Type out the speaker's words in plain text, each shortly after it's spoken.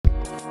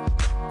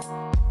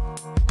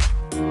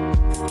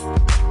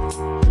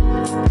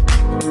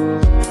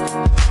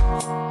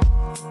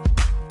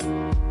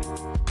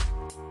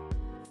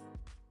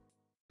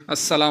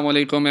Assalamu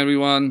alaikum,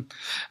 everyone.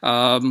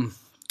 Um,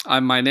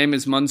 my name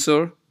is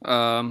Mansur,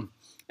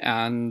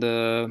 and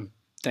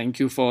thank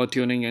you for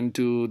tuning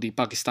into the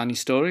Pakistani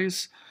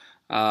stories.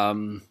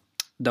 Um,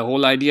 the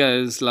whole idea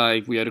is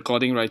like we are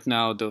recording right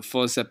now the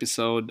first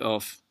episode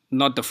of,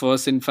 not the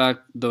first, in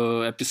fact,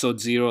 the episode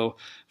zero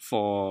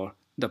for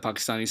the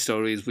Pakistani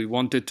stories. We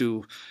wanted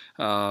to,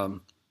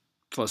 um,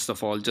 first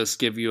of all, just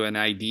give you an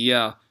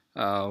idea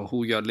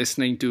who you're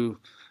listening to,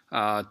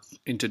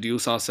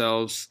 introduce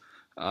ourselves,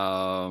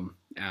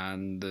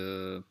 and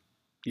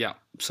yeah,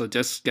 so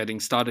just getting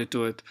started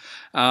to it.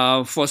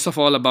 First of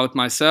all, about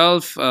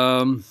myself.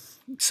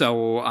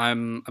 So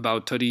I'm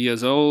about 30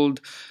 years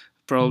old.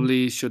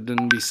 Probably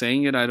shouldn't be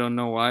saying it. I don't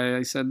know why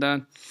I said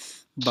that.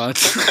 But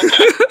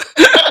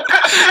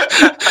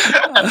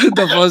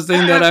the first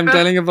thing that I'm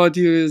telling about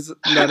you is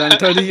that I'm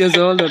 30 years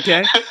old,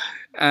 okay?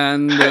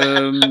 And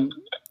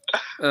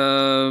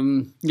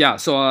yeah,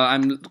 so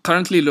I'm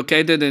currently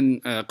located in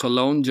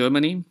Cologne,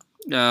 Germany.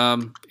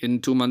 In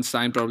 2 months'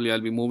 time, probably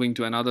I'll be moving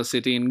to another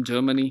city in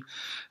Germany.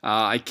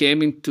 I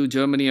came into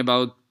Germany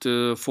about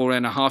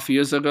 4.5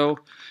 years ago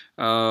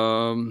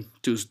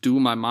to do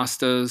my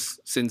master's.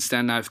 Since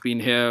then, I've been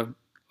here.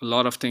 A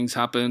lot of things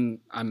happen.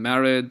 I'm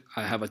married.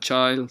 I have a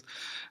child,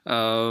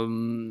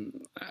 um,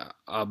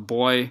 a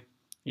boy.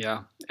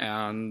 Yeah,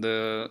 and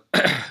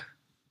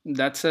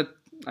that's it.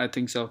 I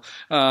think so.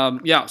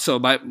 Yeah. So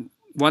by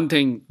one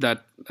thing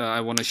that I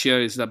want to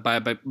share is that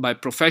by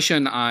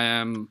profession I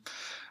am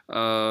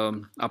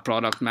a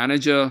product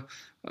manager.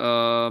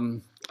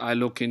 I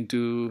look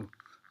into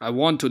I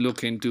want to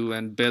look into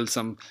and build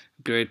some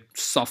great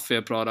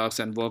software products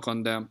and work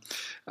on them.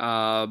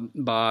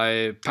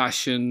 By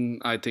passion,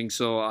 I think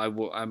so.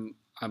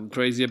 I'm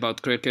crazy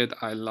about cricket.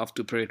 I love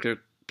to play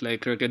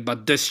cricket,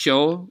 but this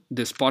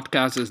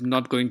podcast is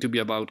not going to be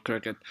about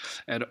cricket,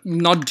 and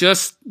not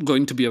just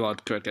going to be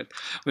about cricket.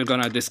 We're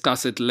going to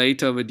discuss it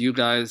later with you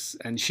guys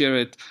and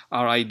share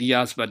our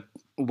ideas, but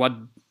what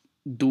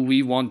do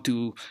we want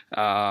to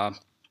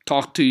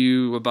talk to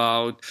you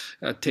about,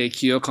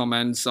 take your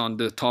comments on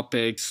the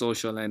topic,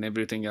 social and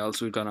everything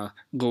else. We're going to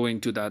go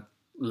into that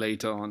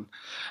later on.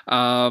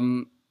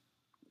 um,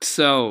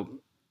 so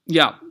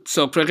yeah,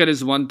 so cricket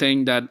is one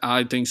thing that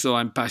I think so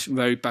I'm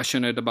very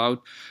passionate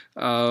about.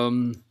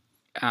 um,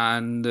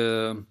 and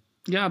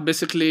yeah,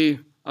 basically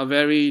a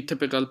very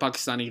typical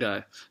Pakistani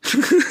guy.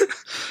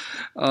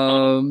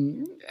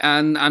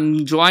 And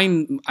I'm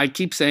joined, I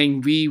keep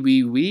saying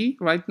we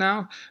right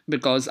now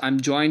because I'm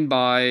joined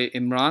by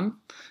Imran,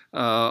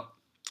 uh,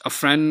 a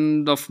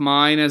friend of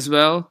mine as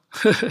well.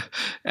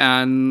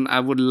 And I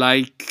would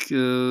like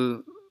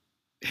him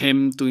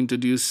to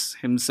introduce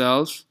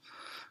himself,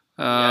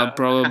 Yeah,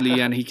 probably,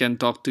 and he can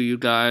talk to you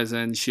guys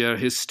and share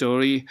his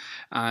story.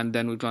 And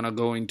then we're going to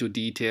go into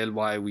detail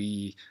why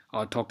we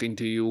are talking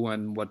to you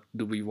and what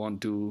do we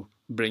want to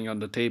bring on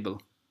the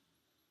table.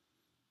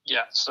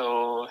 yeah.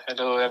 So,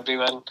 hello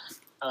everyone.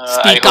 I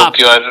Speak hope up.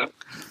 you are.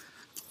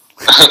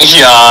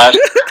 Yeah.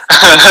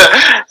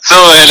 So,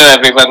 hello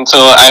everyone. So,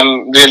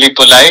 I'm really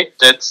polite.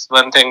 That's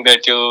one thing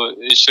that you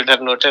should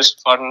have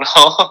noticed for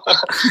now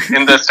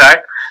in the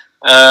start.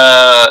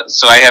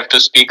 So, I have to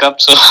speak up.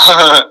 So,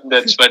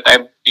 that's what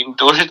I'm being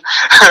told.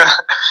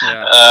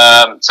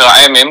 Yeah. So, I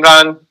am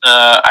Imran.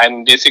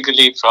 I'm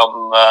basically from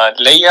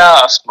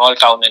Leia, a small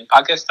town in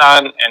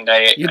Pakistan, and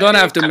You don't I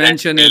have to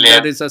mention currently it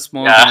that live. it's a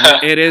small town.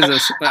 Yeah. It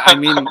is I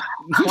mean,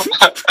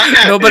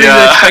 nobody's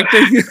Yeah.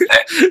 expecting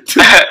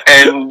to.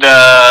 And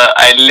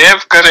I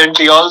live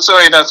currently also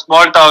in a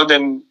small town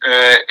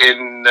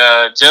in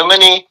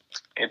Germany.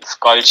 It's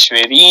called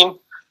Schwerin,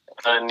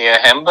 near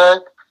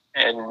Hamburg.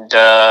 And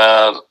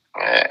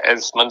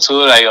as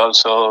Mansoor, I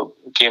also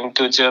came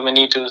to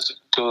Germany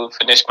to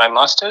finish my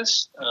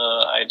masters.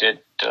 I did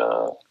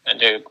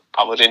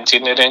power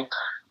engineering,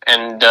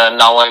 and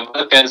now I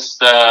work as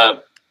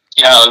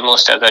yeah,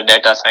 almost as a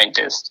data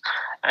scientist.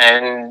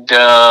 And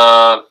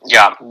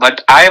yeah,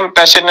 but I am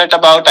passionate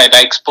about. I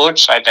like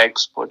sports. I like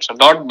sports a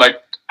lot,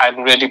 but I'm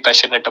really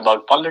passionate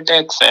about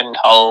politics and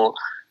how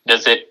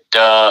does it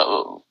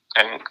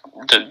and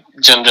the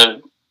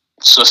general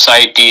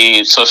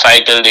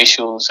societal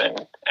issues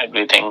and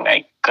everything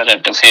like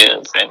current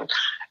affairs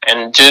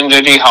and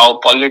generally how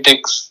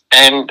politics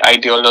and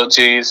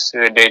ideologies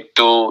relate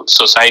to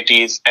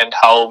societies and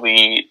how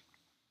we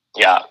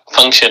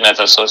function as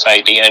a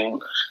society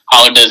and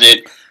how does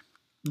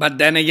But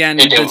then again,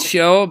 it with the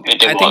show,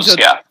 it I think evolves. so.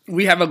 Yeah.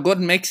 We have a good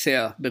mix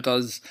here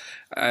because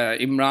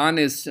Imran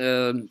is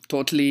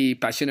totally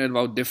passionate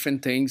about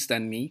different things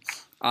than me.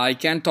 I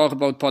can talk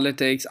about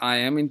politics. I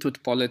am into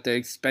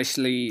politics,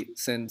 especially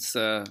since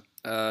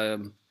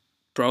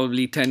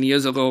probably 10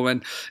 years ago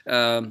when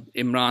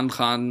Imran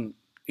Khan,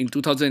 in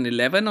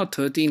 2011 or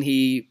 13,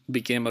 he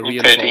became a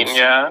real 13. force.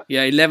 Yeah.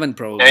 Yeah, 11 Yeah,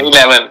 probably.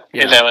 11.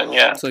 Yeah. 11.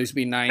 Yeah. So it's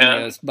been nine Yeah.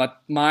 years.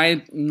 But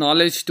my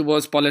knowledge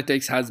towards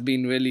politics has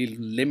been really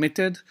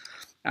limited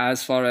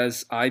as far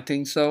as I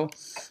think so.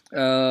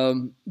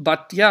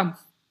 But yeah,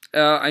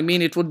 I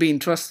mean, it would be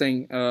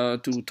interesting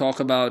to talk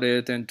about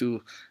it and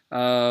to. But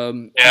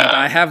I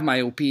Yeah. have my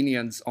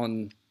opinions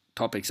on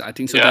topics. I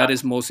think so Yeah. that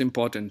is most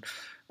important.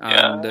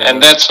 Yeah, And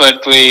and that's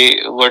what we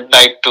would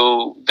like to.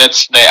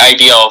 That's the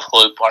idea of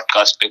whole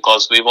podcast,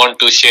 because we want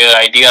to share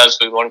ideas,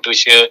 we want to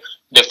share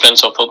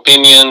difference of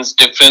opinions,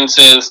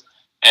 differences,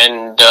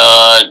 and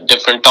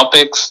different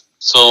topics.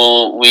 So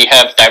we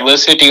have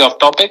diversity of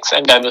topics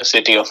and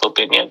diversity of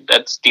opinion.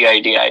 That's the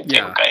idea, I think.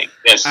 yeah, I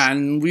guess.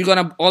 and we're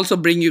gonna also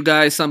bring you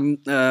guys some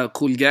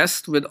cool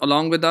guests with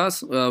along with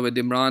us, with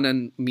Imran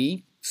and me,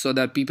 so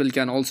that people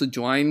can also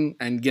join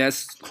and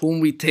guess whom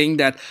we think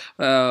that,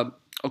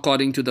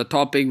 according to the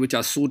topic, which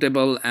are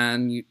suitable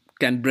and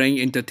can bring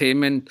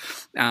entertainment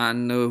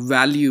and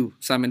value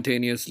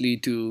simultaneously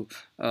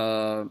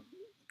uh,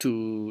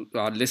 to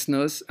our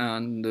listeners,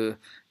 and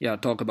yeah,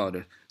 talk about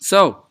it.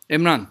 So,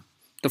 Imran,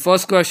 the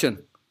first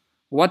question: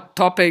 what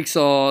topics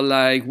or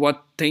like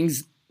what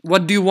things,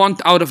 what do you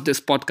want out of this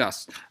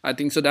podcast? I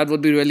think so that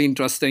would be really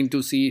interesting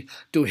to see,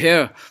 to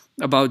hear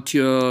about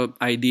your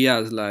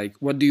ideas. Like,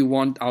 what do you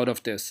want out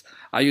of this?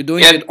 Are you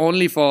doing Yeah, it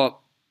only for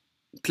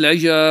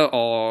pleasure,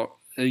 or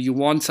you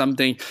want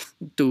something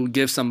to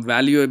give some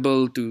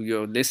valuable to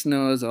your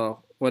listeners, or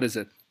what is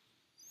it?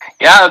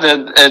 yeah.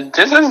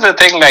 This is the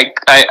thing. Like,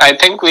 I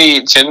think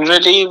we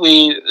generally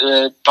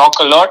talk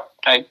a lot.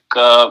 Like,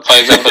 for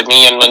example,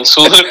 me and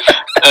Mansoor,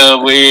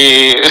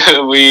 we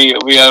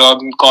we are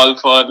on call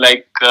for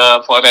like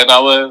for an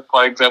hour,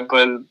 for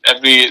example,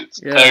 every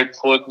Yeah. third,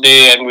 fourth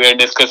day, and we are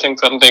discussing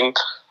something,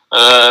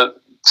 uh,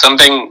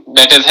 something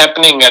that is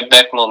happening at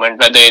that moment,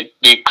 whether it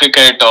be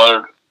cricket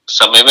or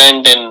some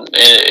event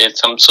in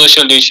some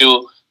social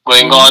issue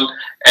going Mm-hmm. on.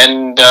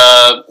 And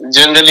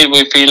generally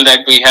we feel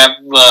that we have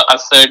a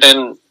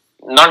certain,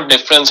 not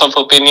difference of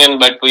opinion,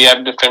 but we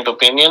have different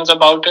opinions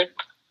about it.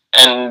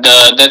 And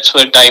that's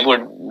what I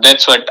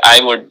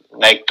would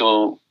like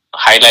to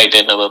highlight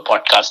in our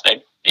podcast,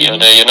 that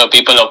Mm-hmm.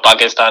 people of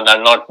Pakistan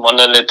are not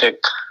monolithic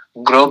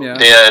group.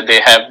 Yeah. They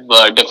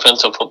have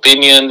difference of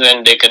opinions,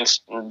 and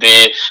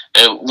they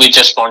we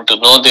just want to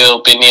know their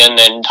opinion,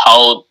 and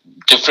how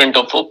difference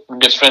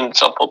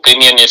of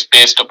opinion is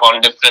based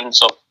upon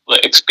difference of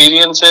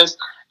experiences,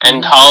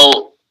 and Mm-hmm.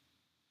 how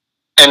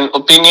an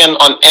opinion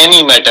on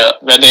any matter,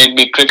 whether it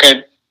be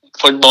cricket,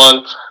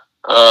 football,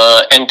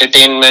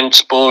 entertainment,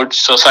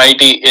 sports,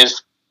 society,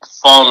 is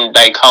formed.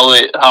 Like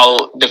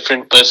how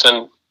different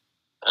person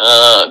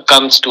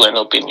comes to an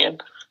opinion.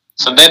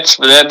 So Yeah.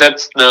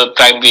 that's the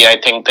primary. I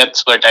think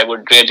that's what I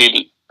would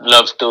really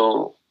love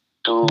to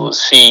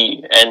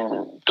see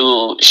and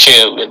to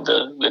share with the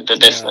Yeah,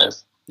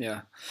 listeners.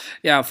 yeah,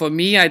 yeah. For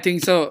me, I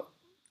think so.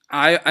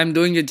 I'm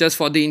doing it just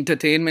for the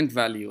entertainment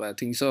value. I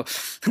think so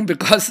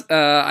because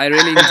I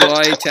really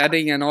enjoy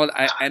chatting and all.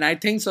 And I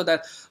think so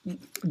that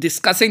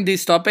discussing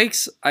these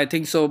topics, I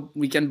think so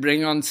we can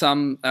bring on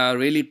some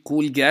really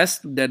cool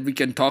guests that we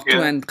can talk to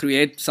Yeah. and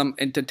create some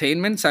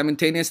entertainment,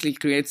 simultaneously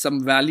create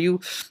some value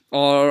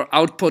or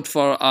output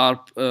for our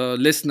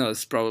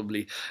listeners,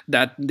 probably,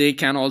 that they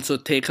can also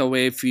take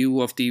away a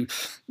few of the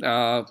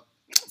uh,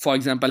 for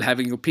example,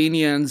 having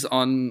opinions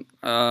on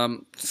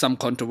some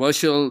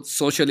controversial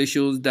social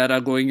issues that are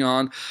going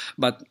on.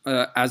 But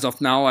as of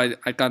now,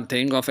 I can't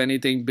think of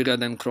anything bigger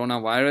than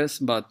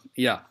coronavirus. But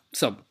yeah,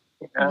 so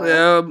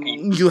Yeah.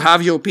 you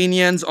have your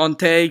opinions on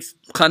takes.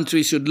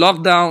 Country should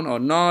lock down or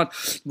not?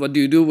 What do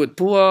you do with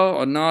poor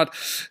or not?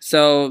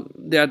 So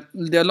there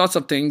are lots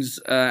of things,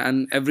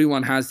 and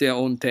everyone has their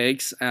own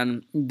takes.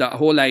 And the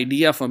whole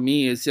idea for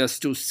me is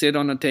just to sit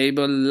on a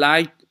table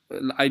like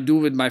I do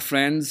with my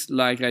friends,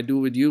 like I do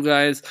with you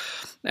guys,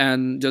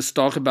 and just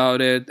talk about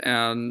it.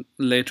 And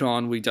later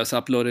on, we just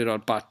upload it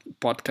on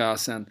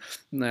podcasts,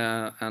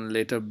 and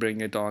later bring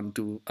it on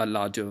to a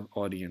larger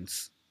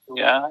audience.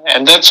 Yeah,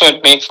 and that's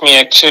what makes me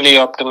actually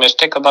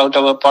optimistic about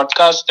our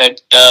podcast, that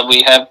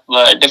we have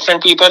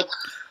different people.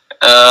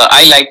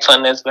 I like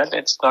fun as well.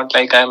 It's not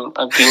like I'm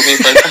a gloomy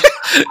person.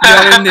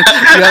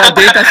 You're a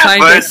data but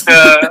scientist.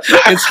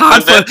 it's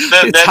hard but for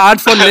it's that's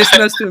hard for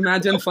listeners to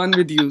imagine fun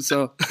with you.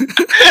 So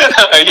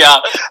yeah.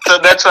 So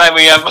that's why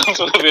we have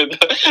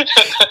with us.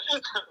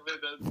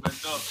 But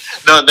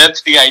no,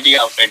 that's the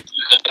idea of it.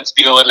 That's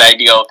the whole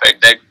idea of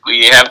it. That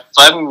we have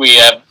fun, we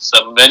have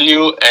some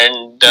value,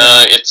 and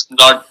yeah, it's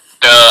not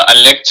a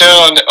lecture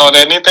or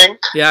anything.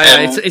 yeah.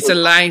 And It's a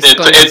nice it's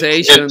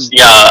conversation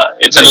yeah,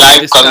 it's a where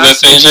you live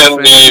discuss with your conversation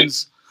where,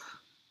 friends.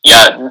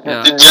 yeah,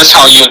 Yeah, just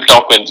how you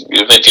talk with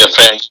your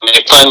friends. You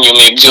make fun, you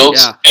make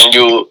jokes, yeah. and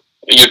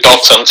you talk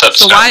some such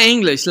So why stuff.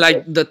 English?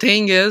 Like the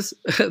thing is,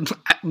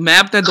 मैं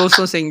अपने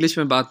दोस्तों से English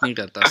में बात नहीं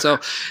करता. So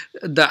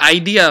the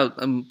idea,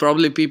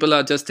 probably people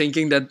are just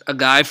thinking that a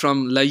guy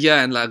from Laya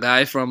and a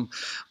guy from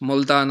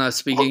Multan are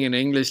speaking in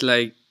English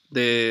like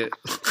they,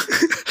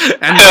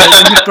 and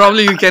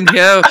probably you can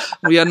hear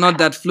we are not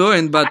that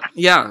fluent. But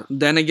yeah,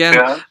 then again,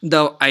 Yeah.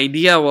 the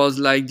idea was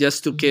like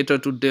just to cater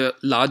to the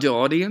larger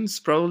audience,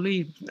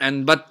 probably.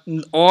 And but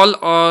all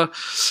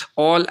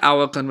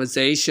our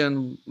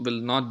conversation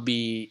will not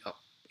be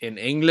in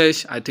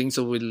English. I think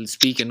so. We'll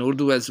speak in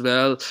Urdu as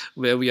well,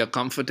 where we are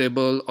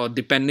comfortable, or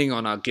depending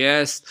on our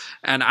guests.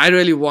 And I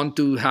really want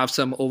to have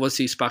some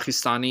overseas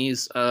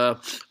Pakistanis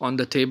on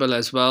the table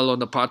as well on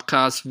the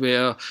podcast,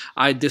 where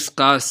I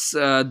discuss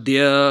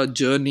their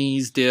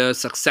journeys, their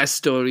success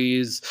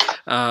stories,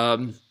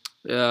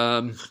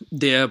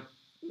 their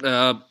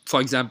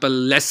for example,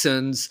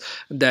 lessons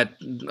that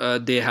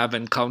they have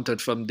encountered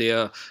from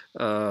their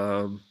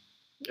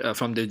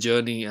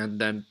journey, and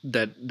then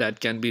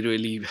that can be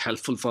really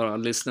helpful for our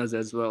listeners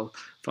as well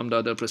from the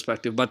other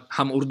perspective. But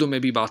हम उर्दू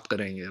में भी बात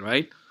करेंगे,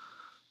 right?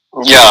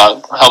 या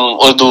हम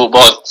उर्दू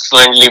बहुत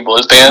fluently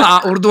बोलते हैं. हाँ,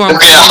 उर्दू हम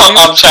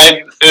अब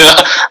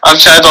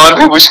शायद और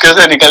भी मुश्किल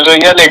से निकल रही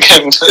है,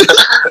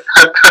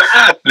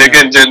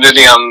 लेकिन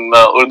जनरली हम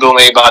उर्दू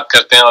में ही बात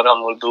करते हैं, और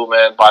हम उर्दू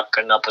में बात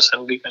करना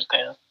पसंद भी करते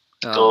हैं.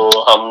 तो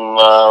हम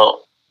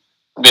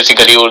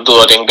बेसिकली उर्दू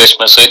और इंग्लिश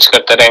में स्विच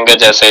करते रहेंगे,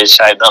 जैसे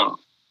शायद हम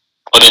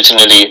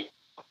ओरिजिनली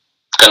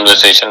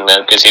कन्वर्सेशन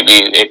में किसी भी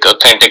एक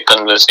ऑथेंटिक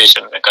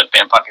कन्वर्सेशन में करते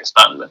हैं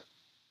पाकिस्तान में.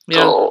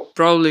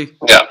 probably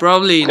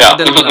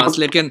middle class,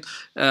 लेकिन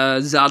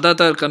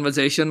ज्यादातर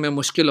कन्वर्सेशन में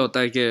मुश्किल होता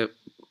है कि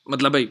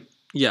मतलब भाई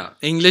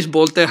इंग्लिश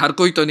बोलते हर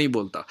कोई तो नहीं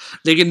बोलता,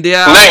 लेकिन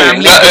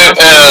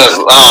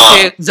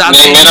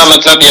मेरा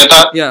मतलब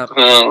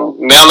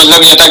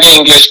ये था कि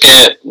इंग्लिश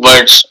के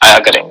वर्ड्स आया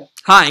करेंगे.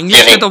 हाँ,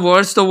 इंग्लिश के तो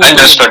वर्ड्स तो वो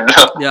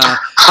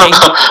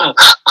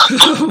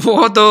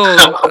वो तो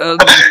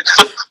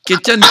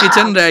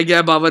किचन रह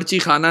गया, बावर्ची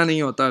खाना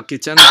नहीं होता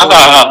किचन.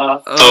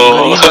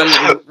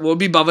 तो वो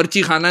भी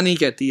बावर्ची खाना नहीं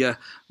कहती है,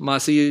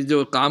 मासी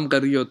जो काम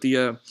कर रही होती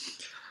है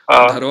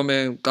घरों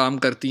में काम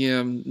करती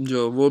हैं,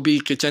 जो वो भी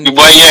किचन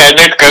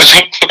एडिट कर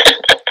रही.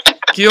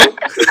 क्यों?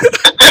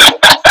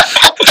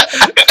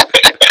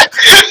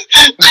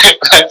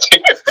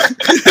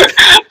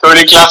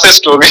 थोड़ी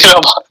क्लासेस हो गई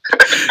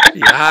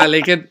ना,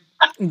 लेकिन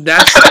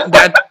that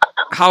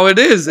how it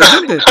is,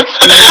 isn't it?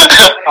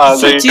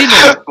 सच्ची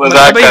में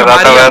भाई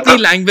हमारी अपनी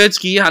लैंग्वेज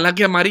की,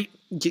 हालांकि हमारी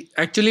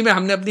एक्चुअली में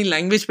हमने अपनी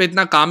लैंग्वेज पे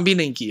इतना काम भी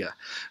नहीं किया.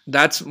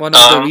 That's one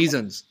of the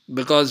reasons,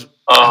 because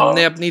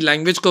हमने अपनी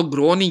लैंग्वेज को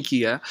ग्रो नहीं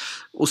किया.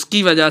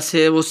 उसकी वजह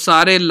से वो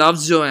सारे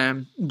लफ्ज जो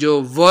हैं,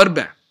 जो वर्ब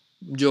हैं,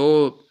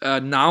 जो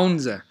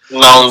नाउन्स हैं,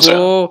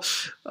 वो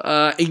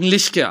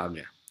इंग्लिश के आ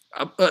गए.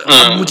 अब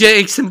मुझे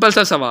एक सिंपल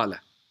सा सवाल है,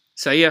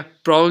 सही है?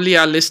 प्रॉब्ली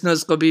यार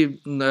लिसनर्स को भी,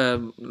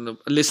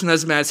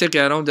 लिसनर्स में ऐसे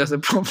कह रहा हूँ जैसे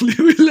probably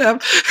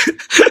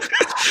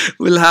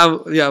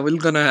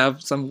we're gonna have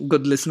some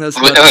good listeners.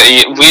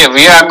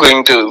 We are going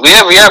to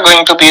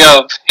be a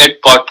hit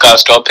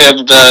podcast, और फिर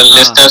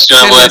listeners जो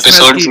है वो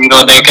episode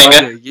 0 देखेंगे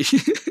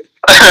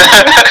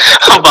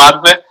बाद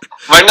में,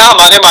 वरना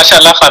हमारे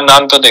माशाल्लाह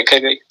खानदान तो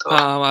देखेगा ही, तो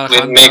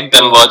we'll make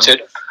them watch it.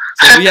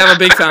 So we have a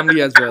big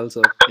family as well,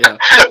 so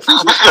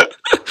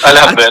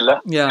Alhamdulillah.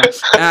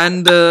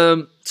 And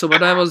so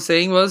what I was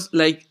saying was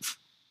like,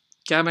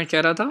 क्या मैं कह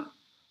रहा था?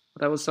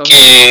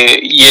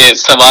 ये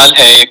सवाल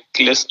है एक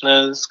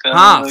लिसनर्स का.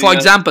 हाँ, फॉर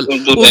एग्जाम्पल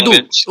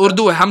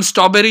उर्दू हम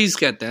स्ट्रॉबेरीज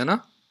कहते हैं ना,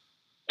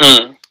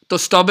 तो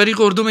स्ट्रॉबेरी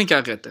को उर्दू में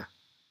क्या कहते हैं?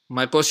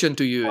 My question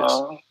to you is,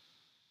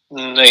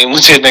 नहीं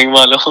मुझे नहीं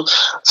मालूम.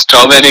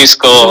 स्ट्रॉबेरीज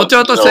को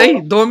सोचो तो सही,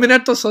 2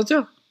 मिनट तो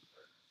सोचो,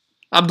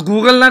 अब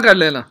गूगल ना कर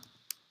लेना.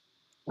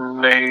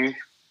 नहीं,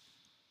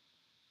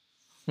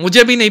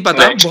 मुझे भी नहीं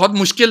पता, बहुत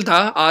मुश्किल था.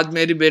 आज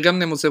मेरी बेगम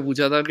ने मुझसे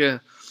पूछा था कि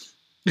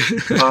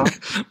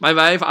my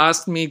wife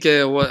asked me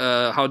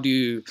how do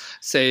you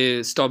say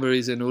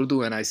strawberries in Urdu,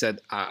 and I said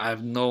I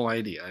have no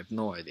idea.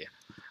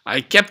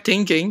 I kept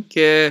thinking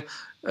कि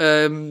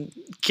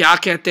क्या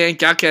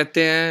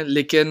कहते हैं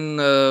लेकिन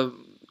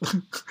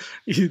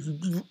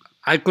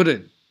I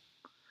couldn't.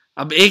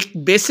 अब एक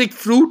बेसिक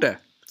फ्रूट है,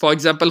 फॉर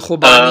एग्जाम्पल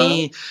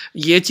खुबानी,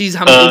 ये चीज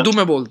हम उर्दू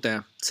में बोलते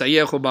हैं, सही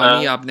है?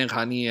 खुबानी आपने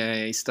खानी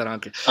है, इस तरह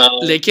के.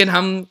 लेकिन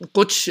हम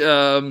कुछ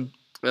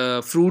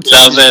फ्रूट्स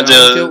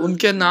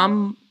उनके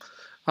नाम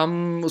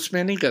हम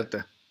उसमें नहीं करते.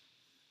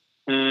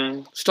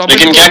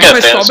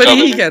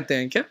 स्ट्रॉबेरी ही कहते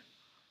हैं क्या?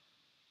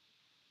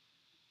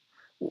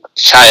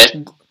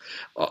 शायद,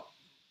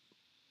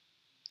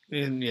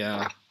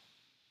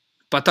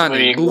 पता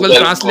नहीं. गूगल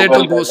ट्रांसलेट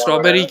तो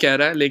स्ट्रॉबेरी कह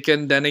रहा है,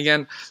 लेकिन then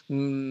again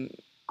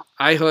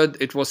I heard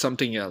it was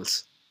something else.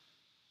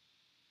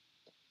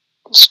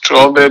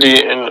 Strawberry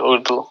in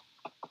Urdu.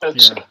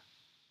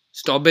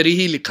 Strawberry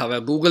ही लिखा हुआ है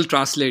गूगल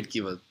ट्रांसलेट की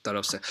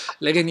तरफ से,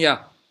 लेकिन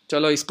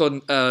चलो इसको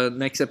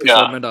नेक्स्ट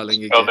एपिसोड में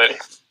डालेंगे.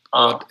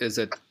 What is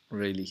it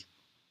really?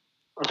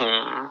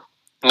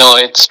 No,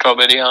 it's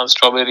strawberry. हाँ,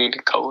 strawberry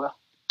लिखा हुआ,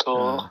 तो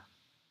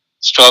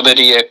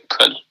strawberry एक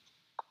फल.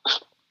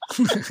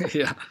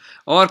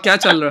 और क्या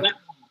चल रहा है?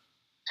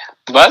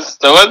 बस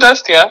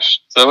जबरदस्त यार,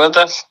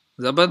 जबरदस्त.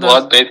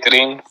 बहुत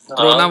बेहतरीन.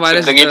 कोरोना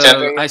वायरस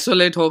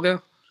आइसोलेट हो गए?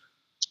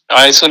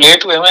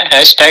 आइसोलेट हुए मैं,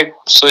 हैशटैग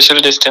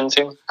सोशल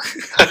डिस्टेंसिंग.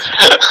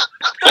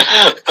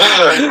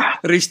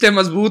 रिश्ते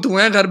मजबूत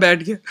हुए हैं घर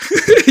बैठ के.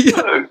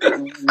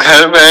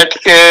 घर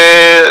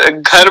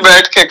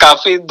बैठ के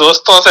काफी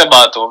दोस्तों से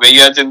बात हो गई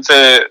है, जिनसे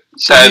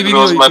शायद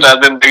रोजमर्रा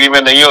जिंदगी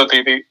में नहीं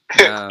होती थी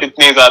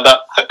इतनी ज्यादा.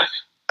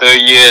 तो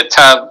ये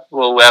अच्छा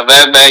वो हुआ।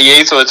 मैं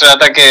यही सोच रहा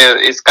था कि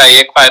इसका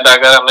एक फायदा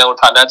अगर हमें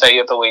उठाना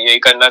चाहिए तो वो यही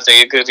करना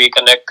चाहिए कि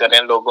रिकनेक्ट करें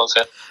लोगों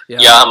से,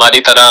 या हमारी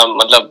तरह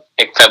मतलब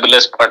एक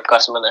फैबुलस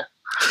पॉडकास्ट बने।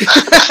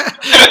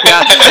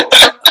 Yeah.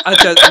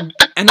 So,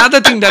 another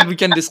thing that we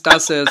can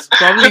discuss is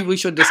probably we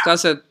should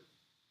discuss it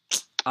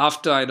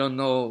after, I don't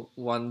know,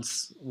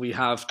 once we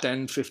have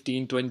 10,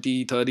 15,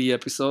 20, 30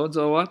 episodes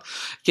or what.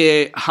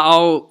 Okay,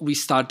 how we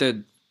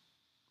started.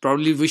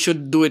 Probably we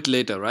should do it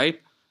later,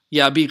 right?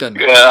 Yeah, be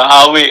karna.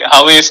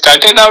 How we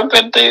started out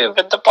with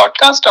the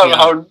podcast, or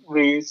Yeah. how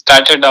we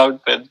started out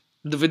with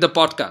the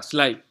podcast,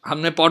 like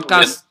हमने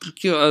podcast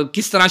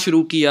किस तरह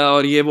शुरू किया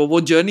और ये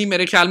वो journey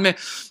मेरे ख्याल में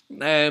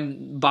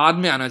बाद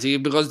में आना चाहिए,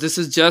 because this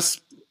is just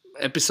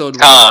episode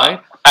 1, right?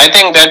 I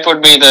think that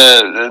would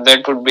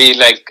be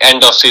like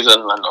end of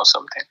season 1 or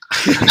something.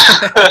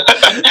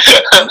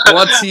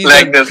 What season?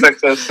 Like the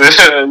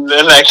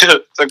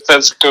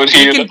success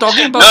story. You can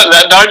talk about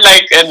no, not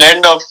like an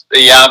end of.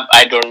 Yeah,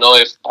 I don't know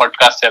if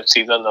podcasts have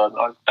season or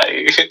not.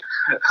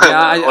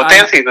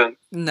 Season.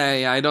 No,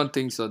 I don't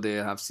think so. They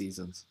have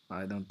seasons.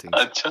 I don't think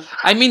so. Achha.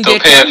 I mean, there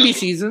can be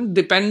seasons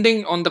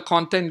depending on the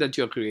content that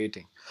you're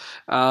creating.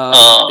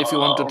 If you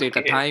want to take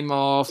a time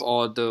off,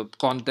 or the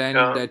content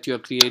that you're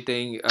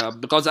creating,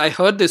 because I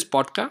heard this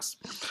podcast,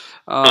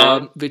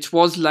 which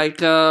was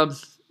like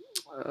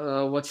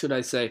what should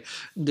I say?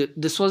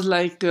 This was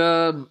like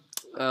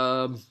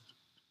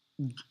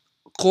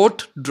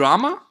court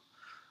drama,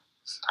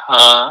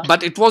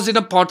 but it was in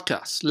a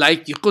podcast.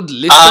 Like you could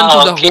listen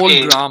to the whole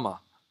drama.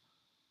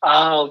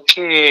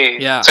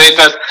 Okay. Yeah. So it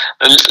was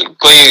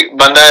कोई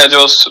बंदा है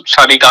जो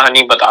सारी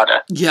कहानी बता रहा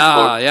है.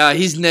 Yeah.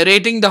 He's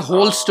narrating the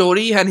whole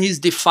story, and he's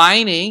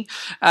defining,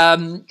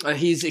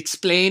 he's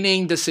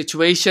explaining the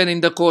situation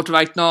in the court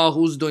right now,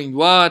 who's doing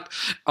what,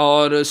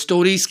 और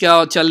stories क्या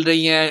चल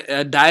रही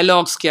हैं,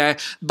 dialogues क्या है.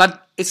 But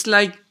it's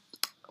like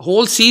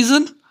whole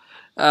season.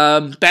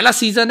 पहला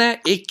सीजन है,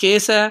 एक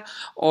केस है,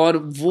 और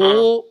वो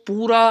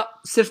पूरा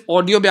सिर्फ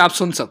ऑडियो पे आप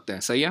सुन सकते हैं.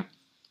 सही है.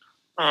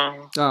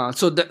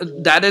 So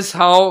that is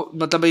how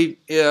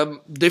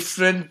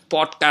different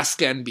podcasts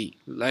can be.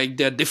 Like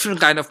there are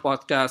different kind of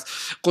podcasts.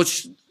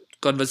 कुछ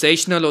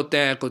conversational होते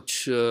हैं,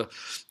 कुछ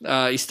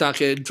इस तरह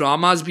के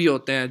dramas भी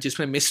होते हैं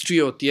जिसमें mystery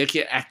होती है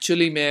कि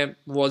actually में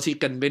was he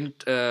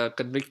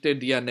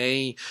convicted या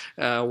नहीं,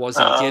 was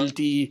he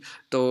guilty.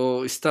 तो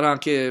इस तरह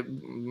के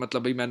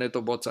मतलब भाई मैंने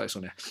तो बहुत सारे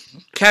सुने.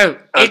 खैर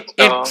एक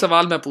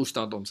सवाल मैं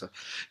पूछता हूँ तुमसे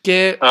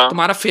कि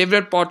तुम्हारा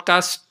favorite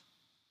podcast.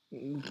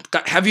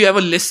 Have you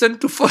ever listened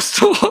to first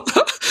of all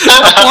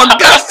a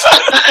podcast?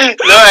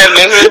 No, I've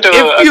listened to.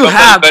 If you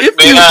have,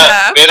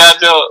 मेरा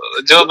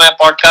जो मैं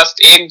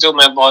podcast जो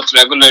मैं बहुत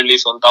regularly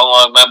सुनता हूँ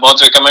और मैं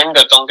बहुत recommend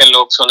करता हूँ कि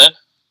लोग सुने,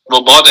 वो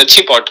बहुत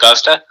अच्छी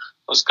podcast है.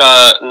 उसका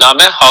नाम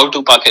है How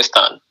to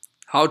Pakistan.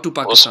 How to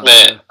Pakistan.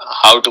 उसमें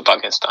How to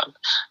Pakistan.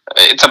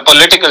 It's a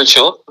political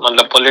show,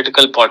 मतलब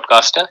political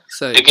podcast है.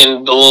 लेकिन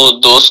दो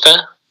दोस्त हैं,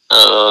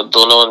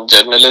 दोनों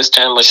जर्नलिस्ट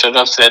हैं,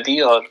 मुशर्रफ सैदी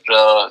और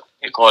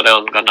एक और है,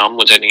 उनका नाम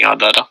मुझे नहीं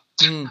याद आ रहा.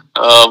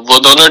 वो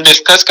दोनों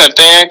डिस्कस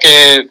करते हैं कि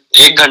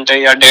 1 घंटे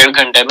या 1.5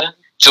 घंटे में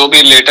जो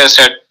भी लेटेस्ट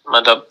है,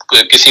 मतलब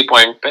किसी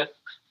पॉइंट पे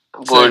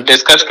वो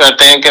डिस्कस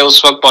करते हैं कि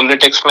उस वक्त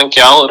पॉलिटिक्स में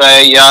क्या हो रहा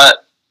है, या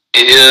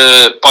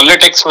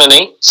पॉलिटिक्स में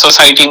नहीं,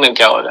 सोसाइटी में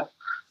क्या हो रहा है.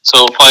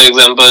 सो फॉर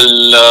एग्जांपल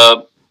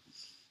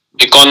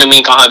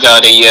इकोनॉमी कहाँ जा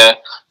रही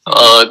है,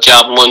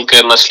 क्या मुल्क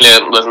के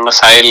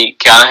मसाइल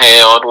क्या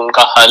हैं और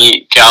उनका हल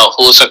क्या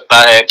हो सकता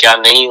है, क्या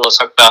नहीं हो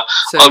सकता.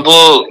 और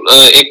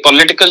वो एक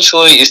पॉलिटिकल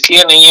शो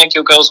इसलिए नहीं है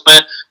क्योंकि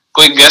उसमें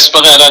कोई गेस्ट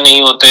वगैरह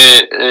नहीं होते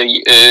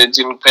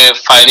जिन पे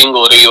फायरिंग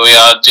हो रही हो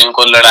या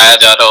जिनको लड़ाया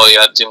जा रहा हो,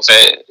 या जिनसे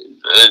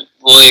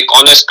वो एक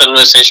ऑनेस्ट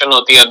कन्वर्सेशन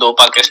होती है दो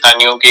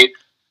पाकिस्तानियों की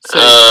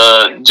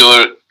जो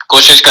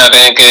कोशिश कर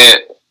रहे हैं कि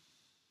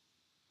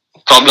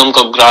प्रॉब्लम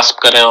को ग्रास्प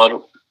करें और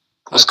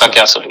उसका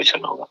क्या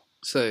सोल्यूशन होगा.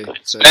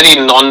 Very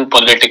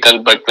non-political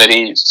but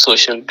very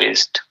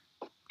social-based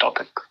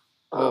topic.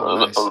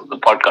 Nice.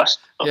 Podcast.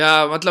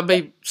 Yeah, मतलब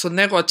भाई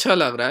सुनने को अच्छा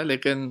लग रहा है,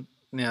 लेकिन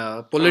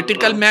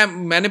पॉलिटिकल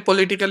मैंने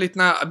पॉलिटिकल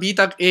इतना अभी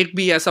तक एक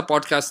भी ऐसा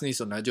पॉडकास्ट नहीं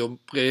सुना जो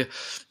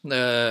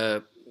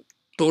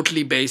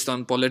टोटली बेस्ड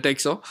ऑन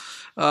पॉलिटिक्स हो.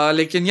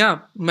 लेकिन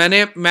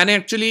मैंने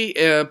एक्चुअली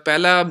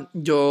पहला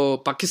जो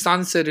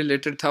पाकिस्तान से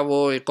रिलेटेड था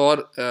वो एक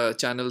और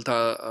चैनल था,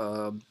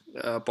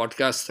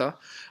 पॉडकास्ट था,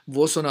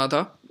 वो सुना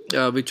था.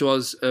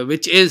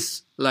 Which is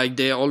like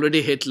they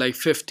already hit like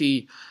 50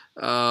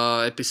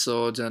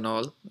 episodes and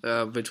all,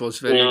 which was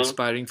very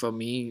inspiring for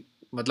me.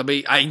 मतलब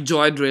I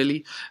enjoyed really.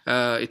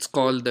 It's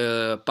called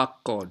Puck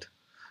Cord.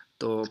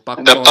 तो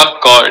Puck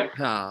Cord.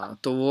 हाँ,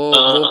 तो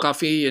वो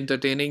काफी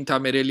entertaining था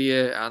मेरे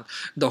लिए, and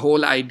the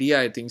whole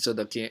idea I think so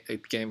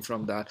it came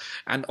from that.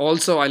 And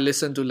also I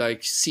listened to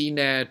like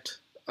CNET.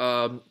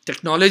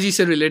 Technology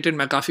से रिलेटेड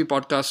मैं काफ़ी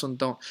पॉडकास्ट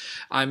सुनता हूँ.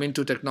 I am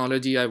into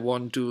technology. I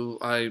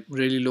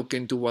really look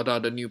into what are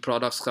the new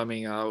products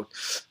coming out.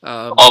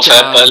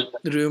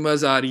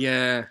 Rumours आ रही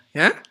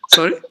हैं.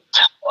 Sorry,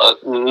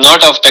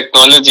 not of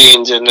technology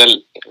in general.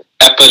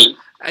 Apple.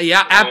 या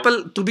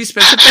Apple to be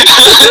specific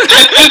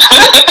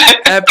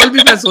Apple भी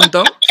मैं सुनता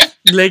हूँ,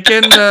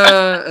 लेकिन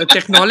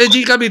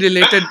टेक्नोलॉजी का भी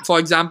related, for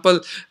example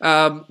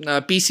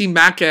PC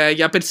Mac है,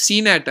 या फिर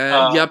सी नेट है,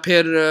 या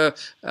फिर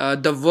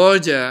द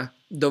वर्ज है.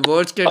 द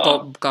वर्ज के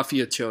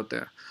काफ़ी अच्छे होते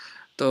हैं.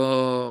 तो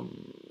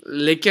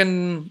लेकिन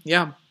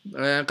या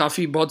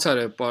काफ़ी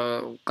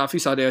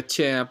सारे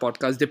अच्छे हैं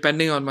podcast,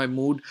 depending on my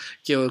mood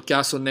कि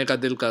क्या सुनने का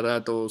दिल कर रहा है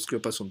तो उसके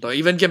ऊपर सुनता हूँ.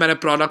 इवन कि मैंने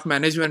प्रोडक्ट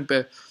मैनेजमेंट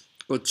पे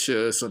कुछ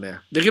सुने हैं,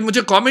 लेकिन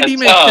मुझे कॉमेडी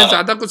में इतने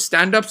ज़्यादा कुछ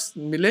स्टैंड अप्स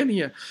मिले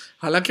नहीं है,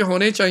 हालांकि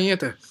होने चाहिए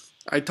थे.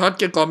 आई थॉट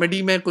कि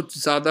कॉमेडी में कुछ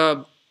ज़्यादा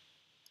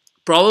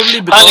प्रॉब्ली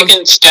हाँ,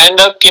 लेकिन स्टैंड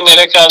अप की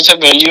मेरे ख्याल से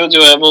वैल्यू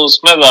जो है वो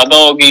उसमें ज्यादा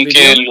होगी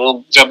कि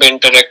लोग जब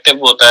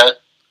इंटरेक्टिव होता है,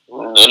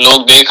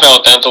 लोग देख रहे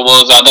होते हैं, तो वो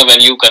ज्यादा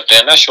वैल्यू करते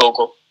हैं ना शो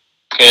को,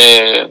 कि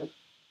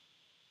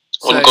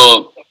उनको,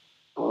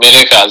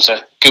 मेरे ख्याल से,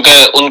 क्योंकि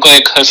उनको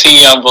एक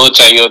हंसी या वो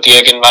चाहिए होती है,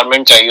 एक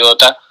एनवायरनमेंट चाहिए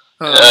होता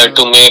है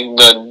to make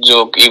the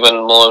joke even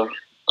more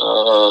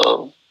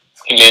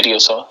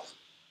hilarious हो.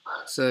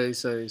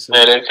 सही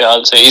मेरे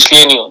ख्याल से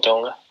इसलिए नहीं होते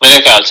होंगे, मेरे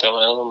ख्याल से,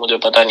 मुझे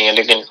पता नहीं है.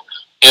 लेकिन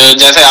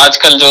जैसे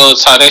आजकल जो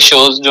सारे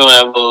शोज जो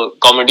हैं वो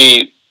comedy,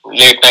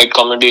 late night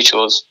comedy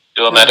shows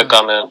जो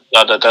अमेरिका में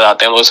ज्यादातर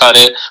आते हैं, वो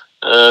सारे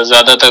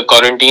ज्यादातर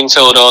क्वारंटीन से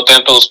हो रहे होते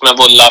हैं, तो उसमें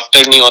वो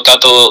लाफ्टर नहीं होता,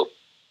 तो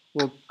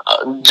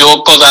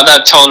जोक को ज्यादा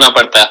अच्छा होना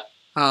पड़ता है.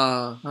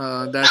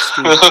 that's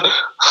true.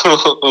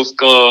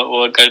 उसको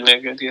वो करने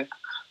के लिए.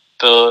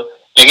 तो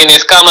लेकिन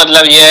इसका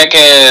मतलब ये है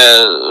कि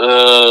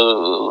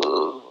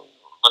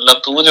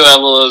मतलब तू जो है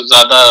वो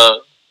ज्यादा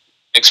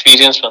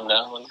एक्सपीरियंस बन रहा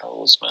है, मतलब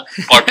उसमें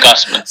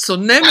पॉडकास्ट में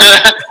सुनने में.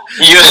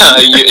 you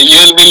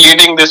will be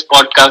leading this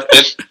podcast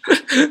then.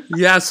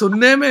 Yeah,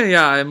 सुनने में,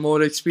 yeah, I'm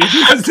more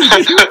experienced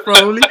than you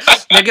probably.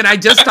 लेकिन I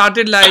just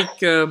started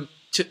like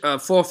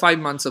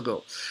 4-5 months ago.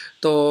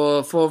 तो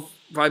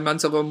 4-5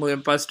 months ago मेरे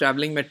पास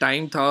traveling में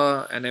time था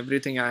and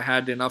everything. I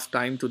had enough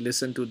time to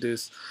listen to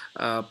this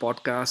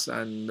podcast,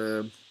 and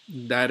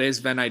that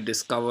is when I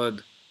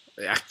discovered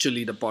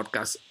actually the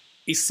podcast.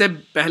 इससे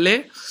पहले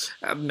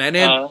मैंने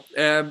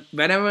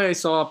whenever I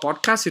saw a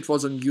podcast, it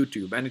was on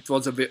YouTube and it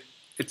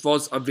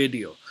was a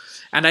video,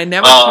 and I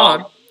never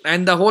thought,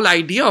 and the whole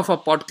idea of a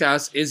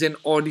podcast is in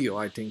audio,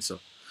 I think so.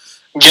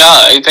 Yeah,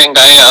 I think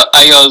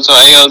I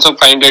also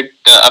find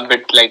it a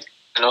bit like,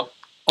 you know,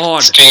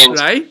 odd, strange,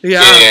 right?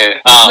 Yeah,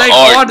 it's like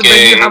odd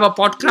when you have a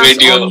podcast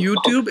video on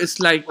YouTube. It's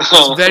like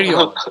it's very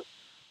odd.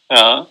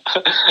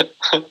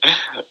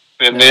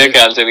 मेरे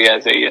ख्याल से भी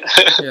ऐसे ही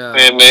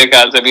है. मेरे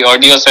ख्याल से भी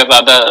ऑडियो से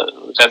ज्यादा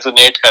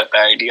रेजोनेट करता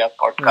है आइडिया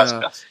पॉडकास्ट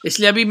का.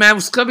 इसलिए अभी मैं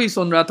उसका भी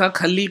सुन रहा था,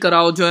 खली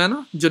कराओ जो है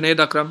ना,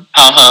 जुनेद अकरम.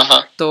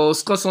 हाँ. तो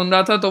उसको सुन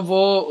रहा था, तो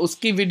वो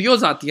उसकी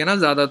वीडियोस आती है ना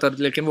ज्यादातर,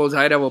 लेकिन वो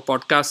जाहिर है वो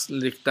पॉडकास्ट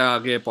लिखता है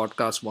आगे,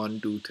 पॉडकास्ट 1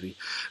 2 3.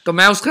 तो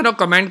मैं उसका ना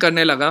कमेंट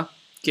करने लगा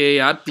कि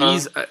यार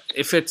please,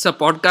 if it's a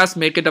podcast,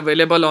 make it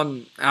available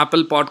on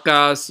Apple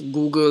podcast,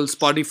 Google,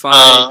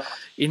 Spotify.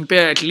 इन पे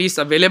एटलीस्ट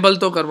अवेलेबल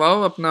तो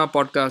करवाओ अपना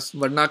पॉडकास्ट,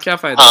 वरना क्या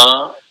फायदा.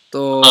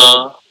 तो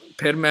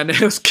फिर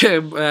मैंने उसके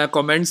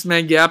कमेंट्स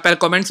में गया. पहले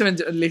कमेंट्स में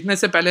लिखने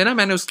से पहले ना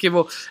मैंने उसके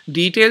वो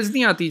डिटेल्स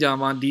नहीं आती जहाँ,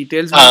 वहाँ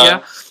डिटेल्स में गया,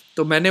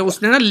 तो मैंने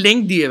उसने ना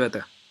लिंक दिए हुए थे.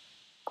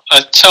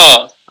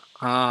 अच्छा.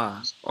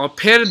 हाँ, और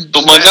फिर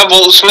तो मतलब वो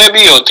उसमें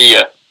भी होती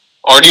है,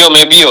 ऑडियो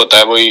में भी होता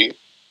है वही,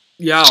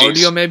 या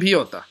ऑडियो में भी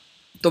होता.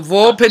 तो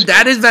वो फिर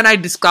that is when I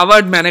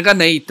discovered. मैंने कहा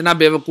नहीं, इतना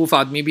बेवकूफ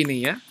आदमी भी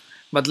नहीं है,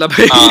 मतलब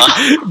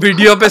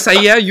वीडियो पे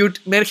सही है.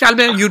 मेरे ख्याल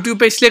में यूट्यूब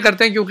पे इसलिए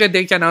करते हैं क्योंकि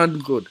दे कैन अर्न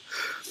गुड.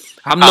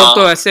 हम लोग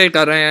तो ऐसे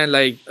कर रहे हैं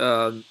लाइक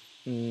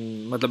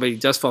मतलब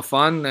just for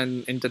fun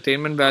and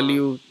entertainment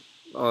value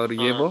और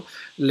ये वो.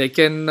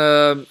 लेकिन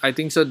I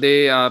think so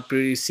they are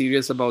pretty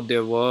serious about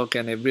their work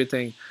and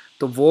everything.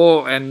 तो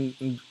वो एंड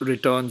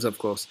रिटर्न्स ऑफ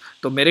कोर्स.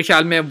 तो मेरे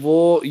ख्याल में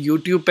वो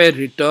यूट्यूब पे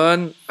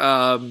रिटर्न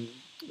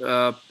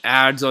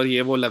एड्स और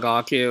ये वो लगा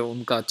के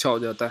उनका अच्छा हो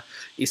जाता है,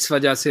 इस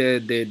वजह से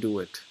they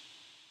do it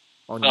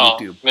on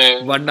YouTube.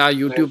 वरना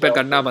यूट्यूब पे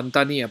करना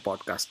बनता नहीं है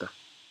पॉडकास्ट का.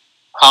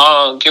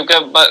 हाँ, क्योंकि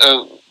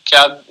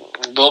क्या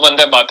दो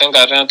बंदे बातें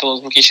कर रहे हैं तो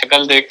उनकी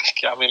शक्ल देख के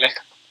क्या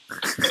मिलेगा.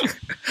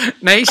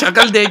 नहीं,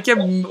 शक्ल देख के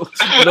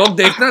लोग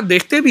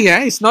देखते भी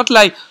हैं. It's not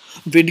like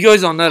video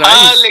is on the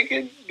rise.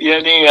 लेकिन ये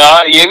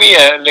भी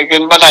है,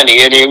 लेकिन पता नहीं,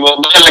 ये नहीं,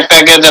 मुझे लगता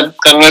है कि जब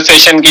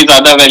कन्वर्सेशन की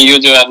ज्यादा वैल्यू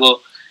जो है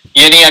वो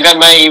ये नहीं. अगर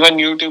मैं इवन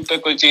यूट्यूब पे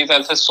कोई चीज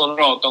ऐसे सुन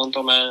रहा होता हूँ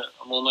तो मैं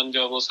अमूमन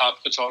जो वो साथ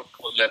कुछ और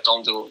खोल लेता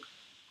हूँ, जो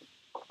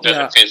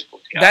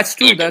फेसबुक.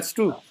 That's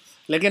true.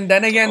 लेकिन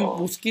देन अगेन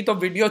उसकी तो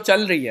वीडियो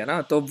चल रही है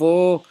ना, तो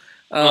वो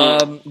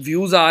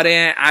व्यूज आ रहे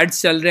हैं,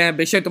 एड्स चल रहे हैं,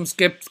 बेशक तुम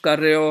स्किप कर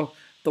रहे हो,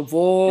 तो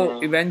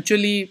वो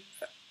इवेंचुअली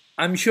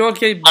आई एम श्योर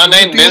कि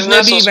यूट्यूब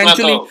में भी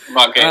इवेंचुअली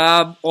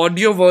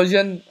ऑडियो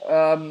वर्जन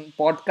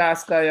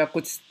पॉडकास्ट का या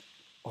कुछ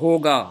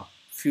होगा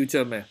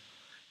फ्यूचर में.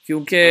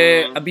 क्योंकि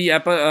अभी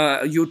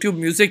एप्पल यूट्यूब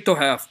म्यूजिक तो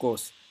है ऑफ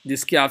कोर्स,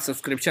 जिसकी आप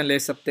सब्सक्रिप्शन ले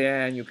सकते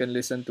हैं and you can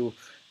listen to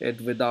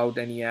it without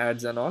any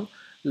ads and all.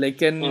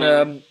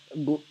 लेकिन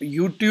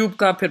यूट्यूब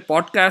का फिर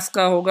पॉडकास्ट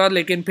का होगा,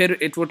 लेकिन फिर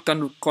it would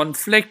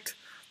conflict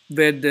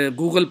with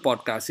Google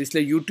podcast.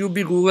 इसलिए यूट्यूब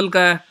भी गूगल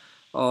का है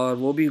और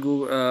वो भी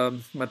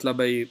मतलब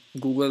भाई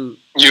गूगल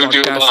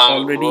यूट्यूब, पॉडकास्ट हाँ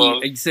ऑलरेडी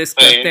वो एग्जिस्ट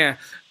सही। करते हैं।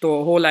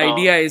 तो होल हाँ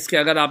आइडिया है इसके,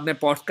 अगर आपने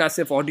पॉडकास्ट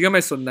सिर्फ ऑडियो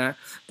में सुनना है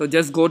तो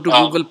जस्ट गो टू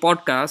हाँ Google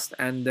podcast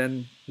and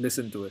then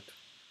listen to it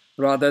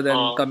rather than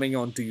हाँ। coming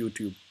onto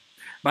YouTube.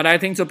 But I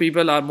think so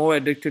people are more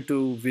addicted to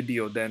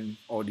video than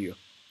audio.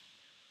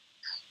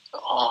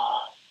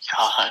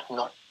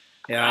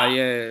 Yeah, Yeah,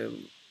 yeah.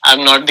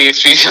 I'm not the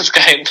experienced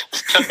kind.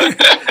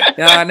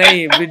 या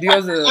नहीं,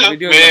 videos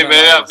videos मेरा ज्यादा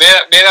मेरा nice. मेरा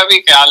मेरा भी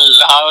ख्याल,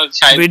 हाँ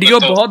शायद वीडियो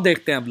मतलब। बहुत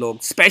देखते हैं हम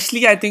लोग,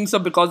 specially I think so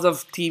because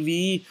of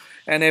TV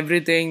and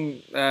everything,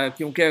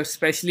 क्योंकि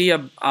स्पेशली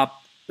अब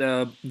आप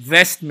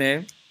वेस्ट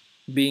में,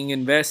 बीइंग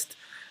इन वेस्ट,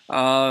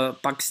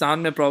 पाकिस्तान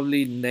में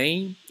प्रॉब्ली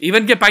नहीं,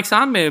 इवन के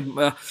पाकिस्तान में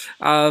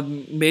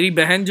मेरी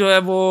बहन जो है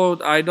वो,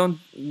 I don't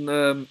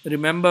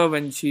remember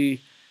when she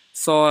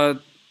saw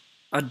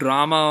a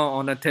drama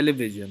on a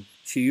television.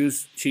 She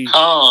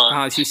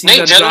हाँ she sees नहीं,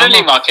 a जनरली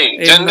drama वाकई,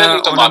 in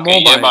जनरली तो on a वाकई ये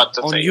mobile बात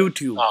तो on सही है।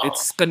 YouTube. हाँ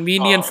It's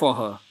convenient हाँ for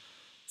her.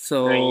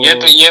 नहीं,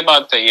 So ये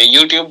बात सही है।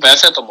 यूट्यूब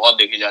वैसे तो बहुत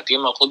देखी जाती है,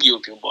 मैं खुद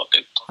यूट्यूब बहुत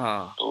देखता हूँ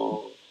हाँ, तो।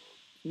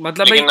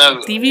 मतलब भाई लेकिन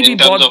अब टीवी भी इन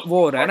टर्म्स बहुत ऑफ वो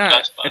हो रहा है ना,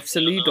 पॉडकास्ट बात है,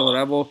 एब्सोल्यूट हो हाँ।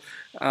 रहा है वो,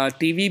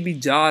 टीवी भी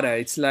जा रहा है,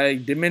 it's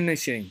like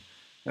diminishing,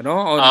 you know.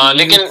 और हाँ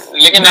लेकिन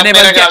लेकिन अब मैंने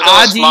मेरे बल्कि ख्याल से वो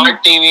आज ही,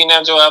 स्मार्ट टीवी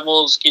ने जो है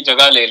वो उसकी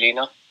जगह ले ली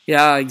ना।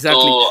 या तो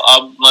एग्जैक्टली,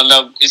 अब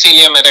मतलब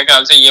इसीलिए मेरे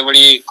ख्याल से ये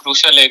बड़ी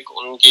क्रूशल एक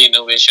उनकी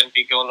इनोवेशन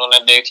थी कि उन्होंने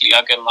देख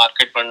लिया कि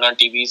मार्केट पढ़ना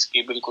टीवीज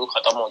की बिल्कुल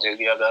खत्म हो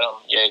जाएगी अगर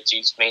हम ये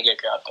चीज नहीं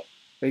लेके आते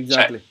शायद।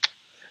 एग्जैक्टली।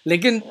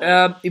 लेकिन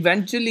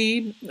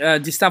इवेंचुअली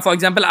जिस तरह, for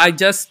example, I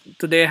just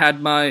today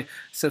had my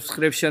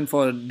subscription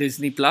for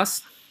Disney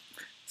plus,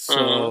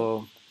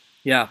 so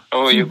या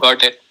oh you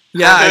got it.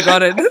 yeah, I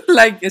got it.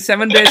 Like a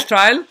 7 days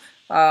trial.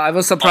 I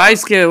was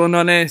surprised कि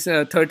उन्होंने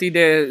 30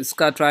 days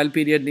का ट्रायल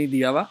पीरियड नहीं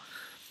दिया हुआ,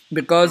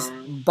 because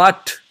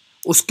but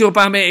उसके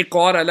ऊपर हमें एक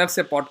और अलग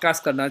से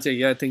पॉडकास्ट करना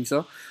चाहिए, I think so,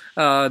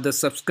 the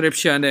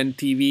subscription and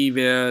TV,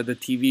 where the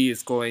TV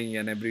is going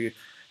and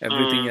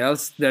everything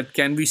else, that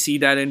can we see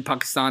that in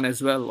Pakistan as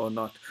well or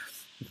not?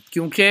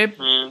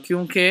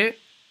 क्योंकि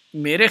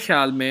मेरे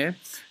ख्याल में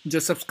जो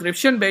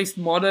सब्सक्रिप्शन बेस्ड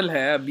मॉडल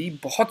है अभी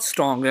बहुत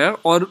स्ट्रॉन्ग है,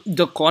 और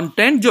द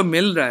कंटेंट जो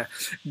मिल रहा है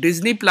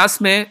डिज्नी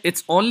प्लस में,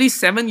 इट्स ओनली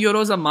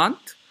 €7 अ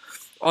मंथ,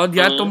 और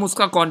यार तुम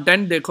उसका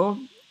कंटेंट देखो,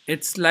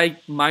 इट्स लाइक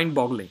माइंड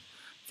बॉगलिंग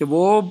कि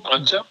वो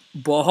अच्छा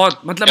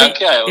बहुत, मतलब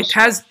क्या है इट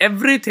उसमें? हैज़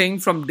एवरीथिंग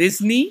फ्रॉम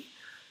डिज्नी,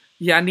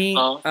 यानी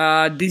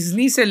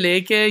डिज्नी से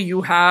लेके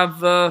यू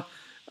हैव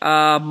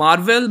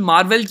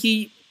मार्वल की,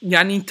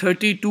 यानी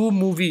 32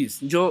 मूवीज,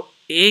 जो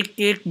एक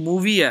एक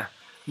मूवी है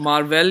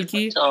मार्वल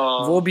की,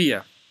 वो भी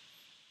है।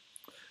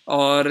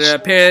 और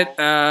फिर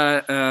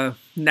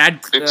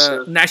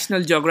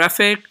National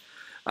Geographic,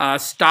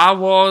 Star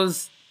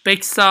Wars,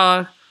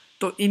 Pixar,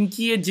 तो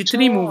इनकी ये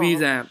जितनी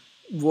मूवीज हैं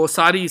वो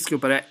सारी इसके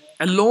ऊपर है।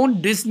 अलोन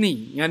डिज्नी,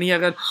 यानी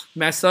अगर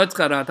मैं सर्च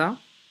कर रहा था,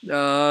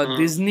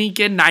 डिज्नी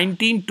के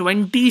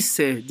 1920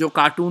 से जो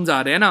कार्टून्स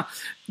आ रहे हैं ना,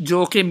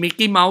 जो कि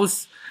मिकी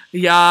माउस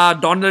या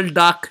डोनाल्ड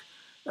डक,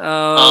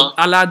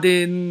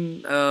 अलादीन,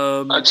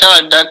 अच्छा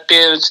डक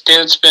टेल्स,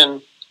 टेल्सपिन,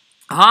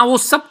 हाँ वो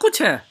सब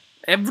कुछ है,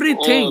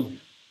 एवरीथिंग।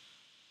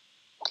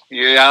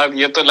 ये यार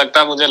ये तो लगता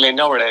है मुझे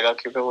लेना पड़ेगा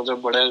क्योंकि मुझे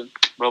बड़े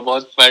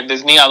बहुत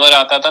डिज्नी आवर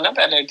आता था ना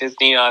पहले,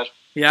 डिज्नी यार,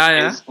 या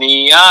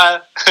डिज्नी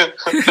यार।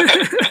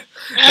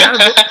 यार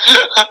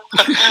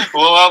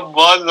वो अब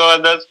बहुत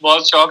जबरदस्त,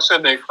 बहुत शौक से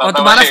देखता और था।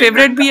 तुम्हारा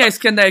फेवरेट भी है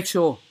इसके अंदर एक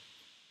शो,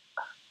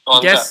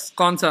 कौन सा? गेस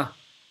कौन सा?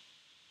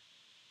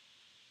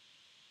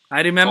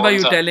 I remember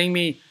you telling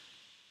me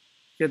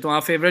कि तुम्हारा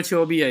फेवरेट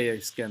शो भी है ये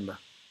इसके अंदर।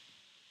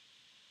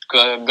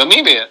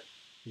 Gummy bear?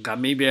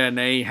 गमी बेयर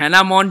नहीं,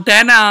 हैना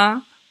मोंटेना।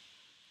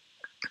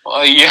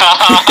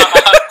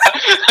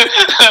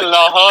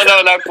 लाहौर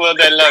वाला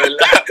कुव्वत इल्ला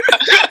बिल्लाह।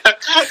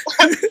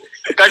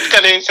 कट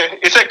करें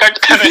इसे कट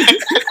करें।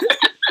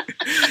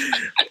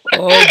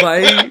 ओ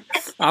भाई,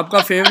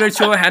 आपका फेवरेट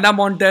शो हैना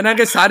मोंटेना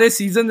के सारे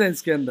सीजन हैं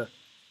इसके अंदर।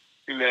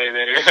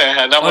 नहीं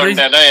हैना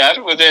मोंटेना यार,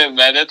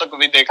 मैंने तो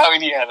कभी देखा भी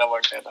नहीं है हैना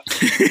मोंटेना।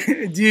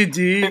 जी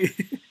जी,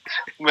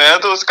 मैं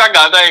तो उसका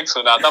गाना एक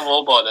सुना था,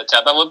 वो बहुत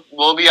अच्छा था।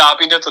 वो भी आप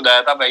ही ने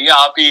सुनाया था भैया,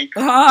 आप ही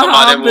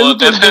हमारे वो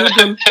होते थे।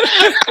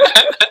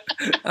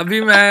 अभी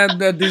मैं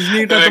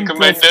डिज्नी का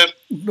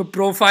तुम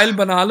प्रोफाइल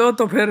बना लो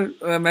तो फिर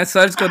मैं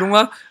सर्च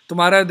करूंगा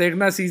तुम्हारा,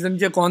 देखना सीजन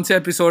के कौन से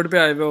एपिसोड पे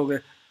आए हुए होंगे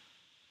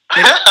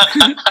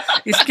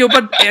इसके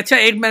ऊपर। अच्छा,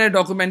 एक मैंने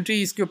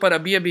डॉक्यूमेंट्री इसके ऊपर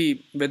अभी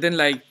विद इन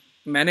लाइक,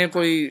 मैंने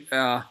कोई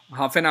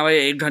हाफ एन आवर,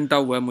 1 घंटा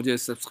हुआ है मुझे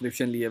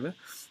सब्सक्रिप्शन लिए हुए,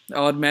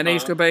 और मैंने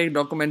इसके ऊपर एक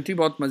डॉक्यूमेंट्री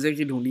बहुत मजे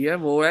की ढूंढी है,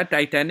 वो है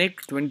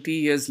Titanic 20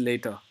 years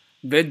later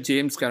with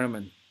James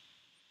Cameron.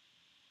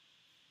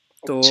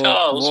 तो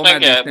वो मैं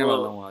देखने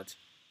वाला हूँ आज।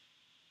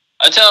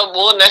 अच्छा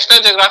वो नेशनल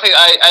ज्योग्राफिक,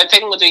 आई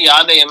थिंक मुझे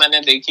याद है, ये मैंने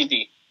देखी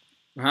थी।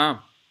 हाँ,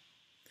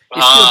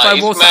 इसके ऊपर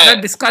वो सारा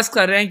डिस्कस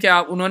कर रहे हैं क्या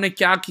उन्होंने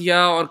क्या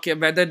किया, और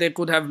whether they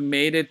could have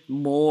made it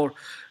more,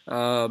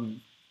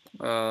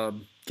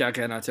 क्या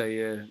कहना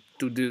चाहिए,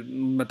 टू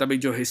मतलब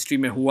जो हिस्ट्री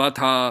में हुआ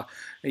था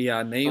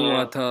या नहीं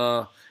हुआ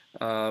था,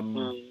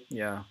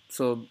 या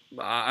so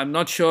I am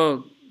not sure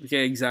कि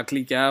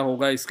एग्जैक्टली क्या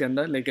होगा इसके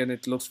अंदर, लेकिन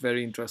इट लुक्स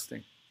वेरी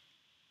इंटरेस्टिंग.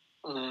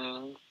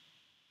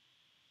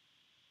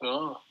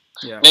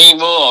 या नहीं,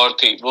 वो और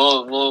थी,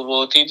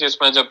 वो थी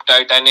जिसमें जब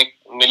टाइटैनिक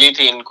मिली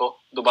थी इनको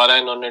दोबारा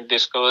इन्होंने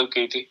डिस्कवर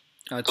की थी,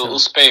 तो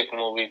उस पे एक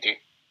मूवी थी,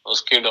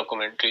 उसकी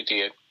डॉक्यूमेंट्री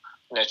थी एक,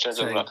 नेशनल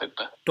ज्योग्राफिक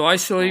पे. टॉय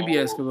स्टोरी भी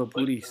है इसके ऊपर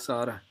पूरी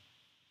सारा.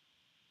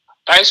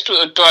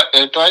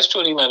 टॉय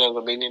स्टोरी मैंने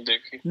कभी नहीं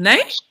देखी.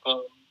 नहीं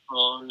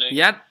नहीं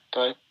यार,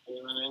 टॉय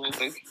स्टोरी मैंने नहीं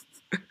देखी.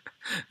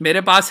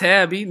 मेरे पास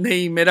है अभी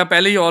नहीं, मेरा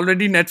पहले ही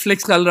ऑलरेडी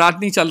नेटफ्लिक्स कल रात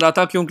नहीं चल रहा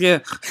था क्योंकि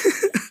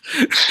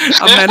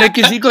अब मैंने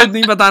किसी को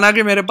नहीं बताना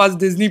कि मेरे पास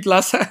डिज्नी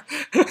प्लस है.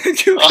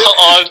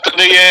 और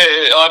तो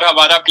ये, और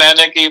हमारा प्लान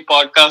है कि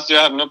पॉडकास्ट जो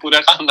है हमने पूरे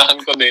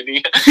खानदान को दे दी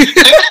है.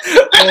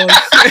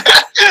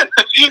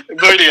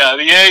 गुड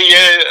यार,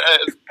 ये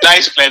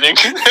नाइस प्लानिंग.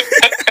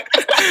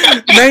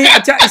 नहीं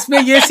अच्छा, इसमें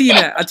ये सीन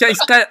है. अच्छा,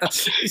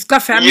 इसका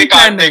फैमिली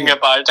प्लान नहीं है.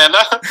 पार्ट है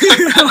ना.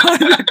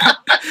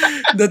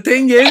 द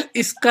थिंग इज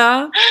इसका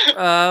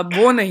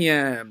वो नहीं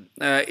है.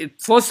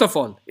 First of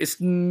all it's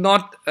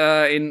not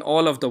in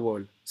all of the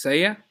world. सही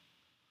है.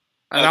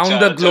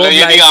 Around the globe,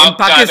 like in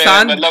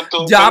Pakistan,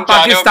 जहाँ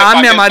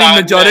पाकिस्तान में हमारी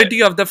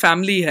मेजोरिटी ऑफ द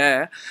फैमिली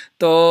है,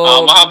 तो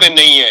वहां पे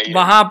नहीं है,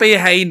 वहां पे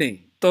है ही नहीं.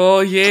 तो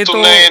ये तो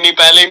यानी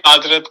पहले ही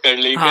माजरत कर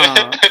ली.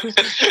 हाँ.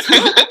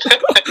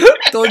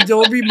 तो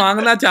जो भी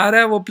मांगना चाह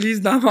रहा है वो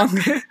प्लीज ना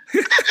मांगे.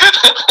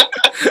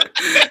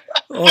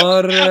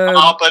 और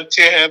आप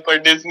अच्छे हैं पर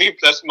डिज्नी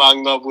प्लस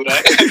मांगना बुरा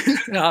है.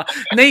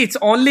 नहीं, it's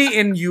only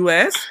in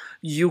US,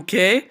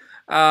 UK,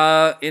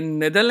 in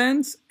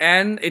Netherlands,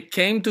 and it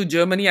came to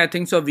Germany I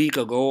think so a week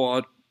ago or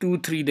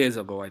 2-3 days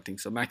ago I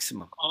think so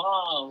maximum.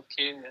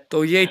 Okay.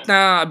 तो ये इतना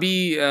अभी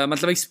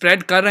मतलब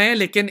स्प्रेड कर रहे हैं,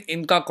 लेकिन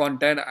इनका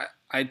content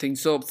I think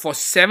so for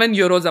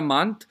 €7 a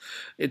month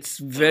it's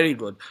very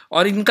good.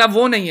 और इनका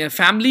वो नहीं है,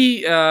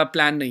 फैमिली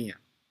प्लान नहीं है.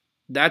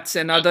 दैट्स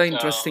अनदर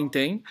इंटरेस्टिंग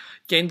थिंग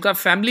कि इनका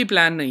फैमिली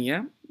प्लान नहीं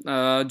है,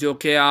 जो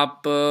कि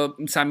आप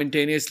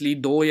साइमल्टेनियसली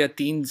 2 या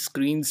 3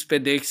 स्क्रीन्स पे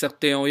देख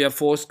सकते हो, या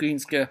 4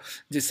 स्क्रीन्स के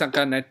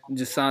जिसका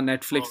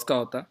नेटफ्लिक्स का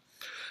होता है.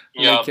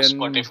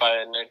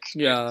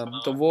 लेकिन या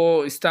तो वो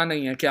इस तरह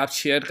नहीं है कि आप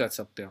शेयर कर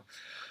सकते हो.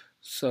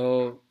 सो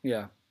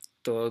या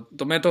तो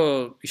तुम्हें तो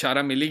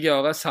इशारा मिल ही गया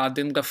होगा, 7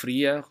 दिन का फ्री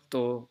है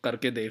तो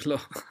करके देख लो.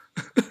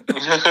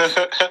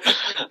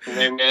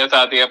 नहीं, मेरे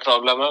साथ ये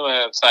प्रॉब्लम है,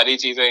 मैं सारी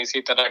चीजें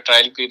इसी तरह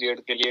ट्रायल पीरियड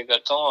के लिए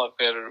करता हूँ और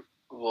फिर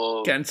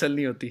वो कैंसिल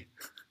नहीं होती.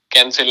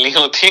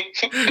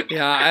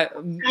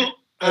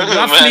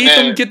 रफली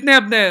तुम कितने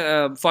अपने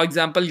फॉर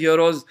एग्जांपल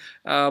यूरोज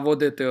वो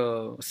देते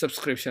हो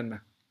सब्सक्रिप्शन में?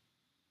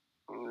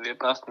 मेरे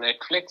पास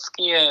नेटफ्लिक्स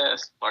की है,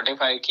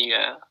 स्पॉटिफाई की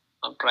है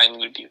और प्राइम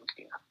वीडियो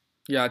की है.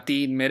 या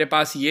 3, मेरे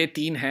पास ये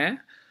 3 है.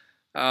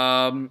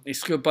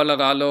 इसके ऊपर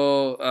लगा लो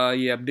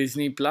ये अब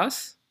डिज्नी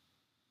प्लस,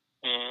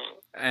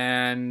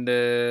 एंड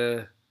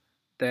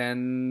देन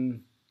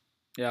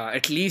या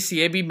एटलीस्ट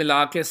ये भी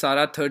मिला के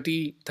सारा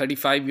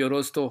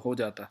 €35 तो हो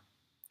जाता.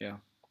 या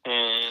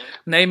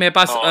नहीं, मेरे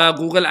पास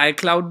गूगल आई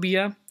क्लाउड भी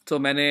है, तो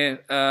मैंने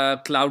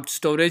क्लाउड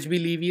स्टोरेज भी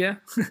ली हुई है.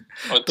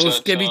 तो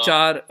उसके भी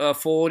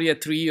 4 या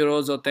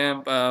 €3 होते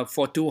हैं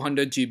फॉर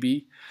 200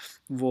 GB.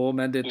 वो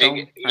मैं देता हूँ.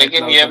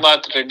 लेकिन ये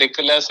बात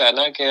रिडिकुलस है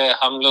ना कि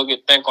हम लोग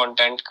इतने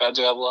कंटेंट का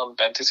जो है वो हम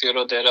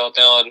 €35 दे रहे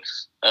होते हैं, और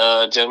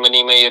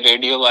जर्मनी में ये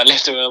रेडियो वाले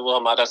जो है वो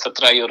हमारा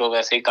 €17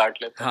 वैसे ही काट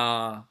लेते हैं.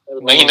 हाँ,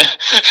 महीने.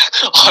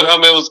 और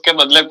हमें उसके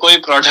बदले कोई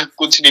प्रोडक्ट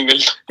कुछ नहीं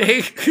मिलता.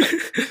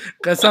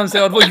 कसम से.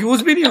 और वो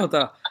यूज भी नहीं होता.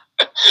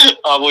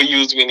 वो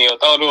यूज भी नहीं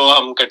होता, और वो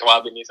हम कटवा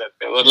भी नहीं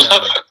सकते.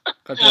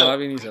 कटवा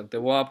भी नहीं सकते,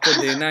 वो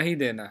आपको देना ही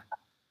देना.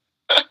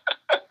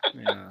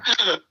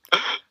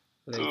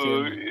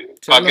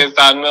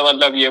 पाकिस्तान में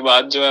मतलब ये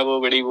बात जो है वो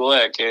बड़ी वो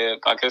है कि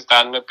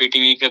पाकिस्तान में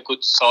पीटीवी के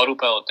कुछ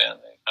 ₹100 होते हैं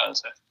मेरे ख्याल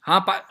से.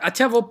 हाँ,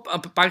 अच्छा वो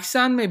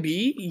पाकिस्तान में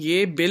भी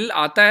ये बिल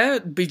आता है,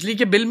 बिजली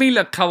के बिल में ही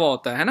रखा हुआ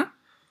होता है ना.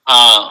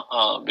 हाँ,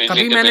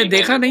 कभी मैंने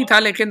देखा नहीं था,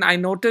 लेकिन आई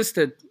नोटिस्ड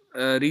इट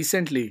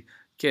रिसेंटली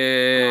कि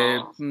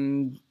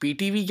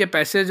पीटीवी के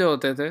पैसे जो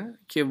होते थे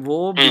कि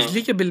वो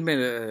बिजली के बिल में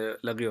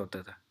लगे होते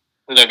थे.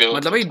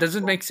 मतलब इट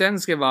डजंट मेक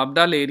सेंस कि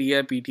वापडा ले रही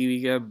है पीटीवी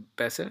के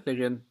पैसे,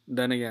 लेकिन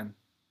देन अगेन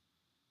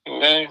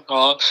नहीं.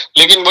 हाँ,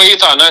 लेकिन वही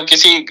था ना,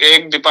 किसी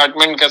एक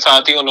डिपार्टमेंट के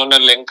साथ ही उन्होंने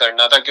लिंक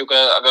करना था, क्योंकि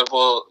अगर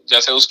वो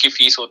जैसे उसकी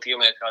फीस होती है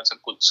मेरे ख्याल से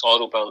कुछ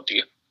 ₹100 होती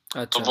है.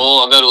 अच्छा. तो वो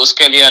अगर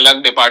उसके लिए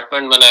अलग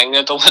डिपार्टमेंट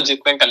बनाएंगे तो वो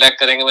जितने कलेक्ट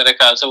करेंगे मेरे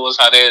ख्याल से वो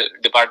सारे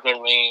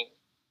डिपार्टमेंट में ही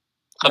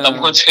खत्म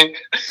हो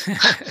जाएंगे.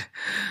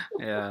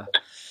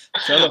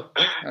 चलो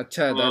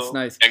अच्छा है, दैट्स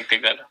नाइस.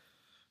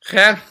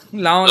 खैर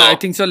now I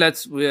think so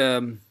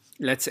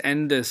let's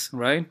end this,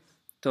 right?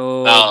 तो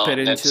फिर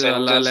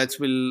इंशाल्लाह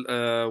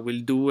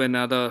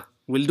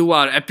we'll do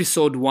our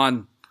episode 1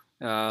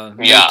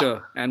 later,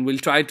 and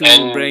we'll try to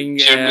bring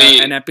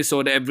an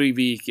episode every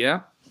week.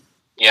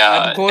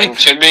 And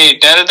should we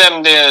tell them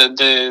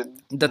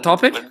the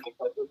topic?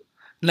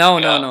 No,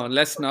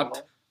 let's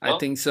not. I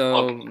think so.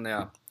 Okay.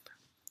 Yeah,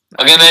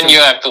 Okay, then you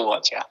have to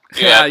watch. Yeah,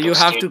 you Yeah, have to you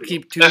have stay to tuned.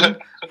 keep tuned.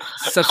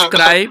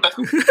 Subscribe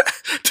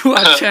to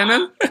our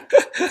channel.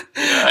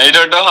 Yeah, I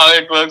don't know how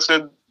it works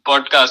with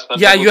podcast.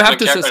 Yeah, मतलब you have उसमें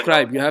to क्या करना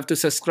subscribe. होता You है? have to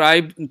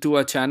subscribe to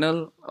our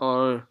channel,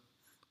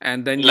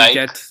 and then you Like,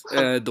 get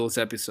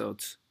those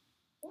episodes.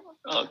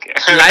 okay.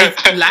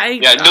 Like.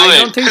 Yeah, do I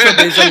don't think so. it.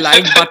 There's a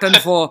like button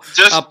for a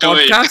Just do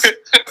it. podcast.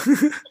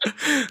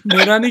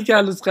 मेरा नहीं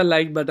ख्याल उसका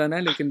like button है,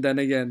 लेकिन then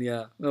again,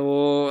 yeah.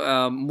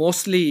 वो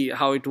mostly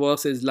how it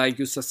works is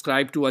like you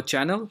subscribe to a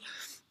channel,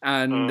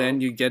 and Hmm. then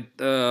you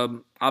get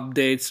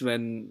updates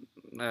when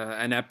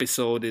an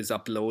episode is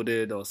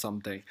uploaded or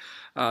something.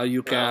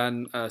 You Yeah,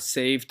 can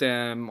save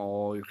them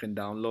or you can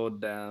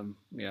download them.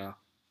 Yeah,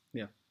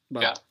 yeah. yeah.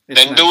 But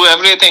it's Then do nice.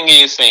 everything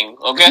he's saying.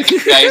 Okay,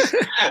 guys.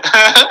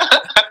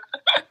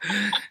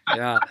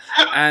 Yeah,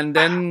 and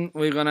then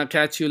we're gonna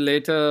catch you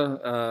later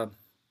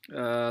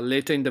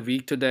in the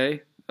week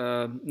today,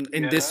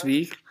 in this Yeah,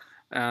 week,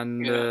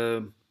 and yeah.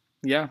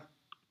 yeah,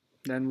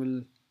 then we'll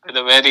With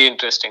a very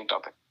interesting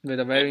topic. with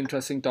a very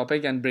interesting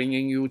topic and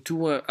bringing you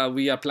two.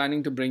 We are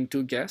planning to bring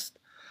two guests,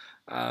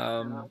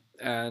 Yeah.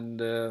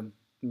 and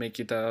make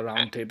it a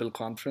roundtable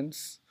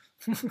conference,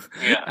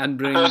 Yeah. and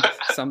bring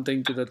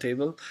something to the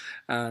table,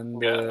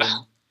 and Yeah.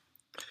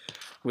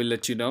 we'll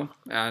let you know.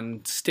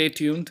 And stay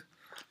tuned.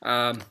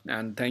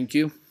 And thank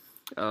you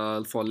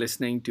for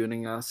listening,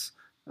 tuning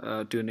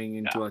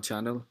into our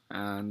channel.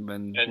 And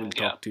when we'll And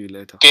yeah. talk to you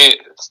later.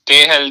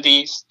 Stay healthy.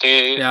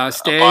 Stay Yeah,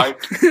 stay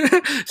apart.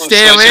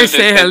 stay away, Social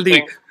stay healthy.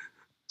 distancing.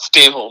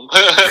 Stay home.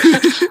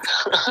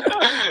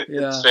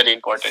 Yeah. It's very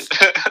important.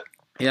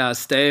 Yeah,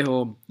 stay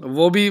home.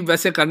 वो भी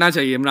वैसे करना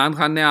चाहिए. इमरान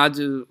खान ने आज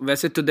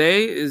वैसे today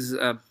is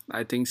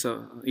I think so.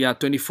 Yeah,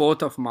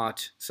 24th of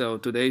March. So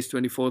today is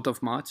 24th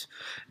of March,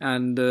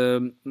 and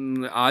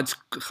आज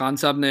खान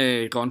साहब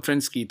ने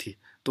कॉन्फ्रेंस की थी.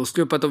 तो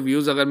उसके ऊपर तो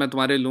व्यूज अगर मैं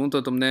तुम्हारे लूँ तो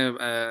तुमने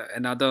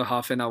another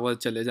half an hour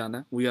चले जाना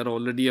है. We are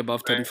already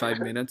above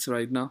 35 minutes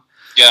right now.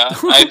 Yeah,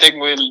 I think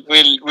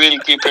we'll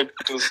keep it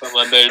to some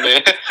other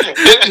day.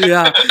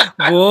 या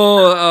वो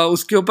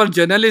उसके ऊपर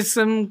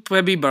जर्नलिज्म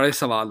पे भी बड़े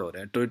सवाल हो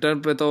रहे हैं. ट्विटर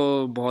पे तो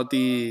बहुत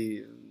ही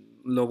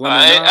लोगों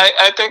ने ना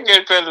I think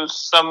it will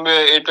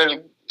somewhere it will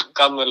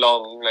come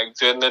along. Like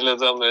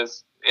journalism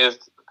is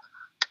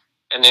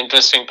an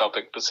interesting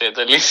topic to say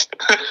the least.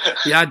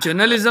 या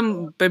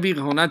जर्नलिज्म पे भी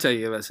होना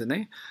चाहिए वैसे.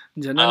 नहीं,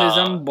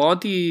 जर्नलिज्म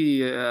बहुत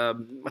ही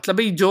मतलब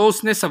भाई जो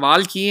उसने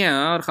सवाल किए हैं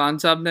और खान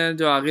साहब ने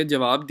जो आगे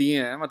जवाब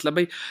दिए हैं, मतलब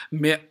भाई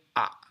मैं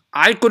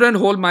I couldn't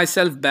hold my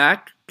self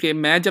back कि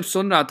मैं जब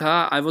सुन रहा था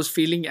आई वॉज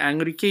फीलिंग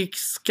एंग्री कि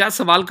क्या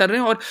सवाल कर रहे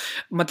हैं. और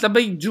मतलब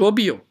भाई जो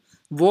भी हो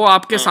वो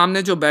आपके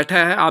सामने जो बैठा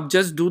है, आप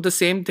just do the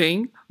same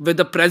thing with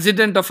the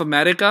president of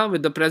America,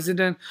 with the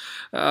president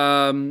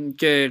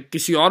के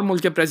किसी और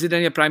मुल्क के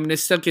प्रेसिडेंट या प्राइम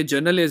मिनिस्टर के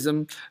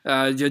जर्नलिज्म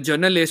जो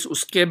जर्नलिस्ट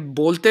उसके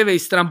बोलते हुए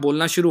इस तरह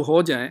बोलना शुरू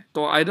हो जाए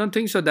तो I don't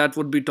think so that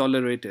would be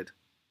tolerated.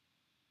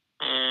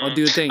 What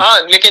do you think? हाँ,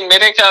 लेकिन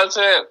मेरे ख्याल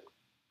से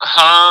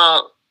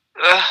हाँ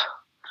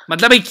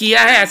मतलब भाई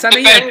किया है ऐसा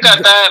नहीं है. डिपेंड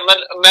करता है.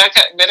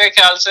 मेरे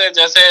ख्याल से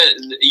जैसे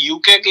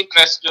यूके की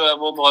प्रेस जो है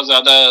वो बहुत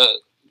ज्यादा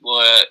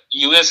वो है.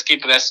 यूएस की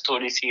प्रेस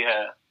थोड़ी सी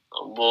है,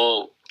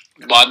 वो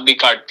बात भी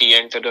काटती है,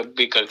 इंटरप्ट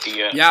भी करती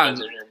है.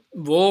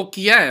 वो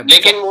किया है,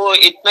 लेकिन वो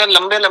इतने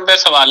लंबे लंबे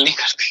सवाल नहीं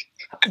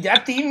करती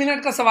यार. 3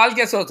 मिनट का सवाल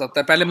कैसे हो सकता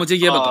है? पहले मुझे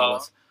ये बताओ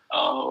बस.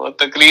 वो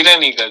तकरीरें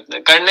नहीं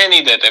करने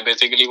नहीं देते.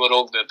 बेसिकली वो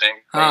रोक देते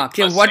हैं. हाँ,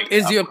 कि व्हाट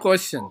इज योर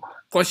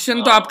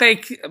क्वेश्चन. तो आपका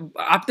एक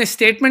आपने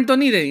स्टेटमेंट तो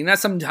नहीं देनी ना,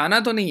 समझाना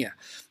तो नहीं है.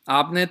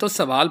 आपने तो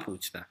सवाल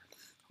पूछना है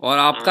और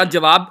आपका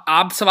जवाब,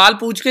 आप सवाल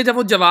पूछ के जब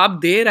वो जवाब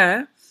दे रहा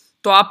है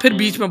तो आप फिर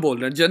बीच में बोल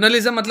रहे हैं.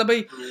 जर्नलिज्म मतलब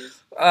भाई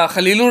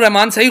खलीलुर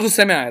रहमान सही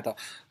गुस्से में आया था.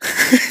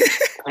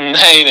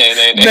 नहीं नहीं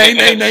नहीं नहीं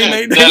नहीं नहीं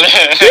नहीं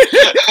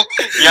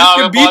यहाँ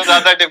पे बहुत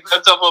ज्यादा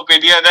डिफरेंस ऑफ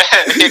ओपिनियन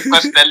है एक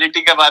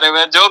पर्सनैलिटी के बारे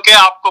में, जो कि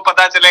आपको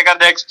पता चलेगा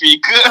नेक्स्ट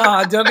वीक.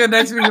 हाँ, जो कि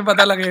नेक्स्ट वीक में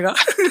पता लगेगा.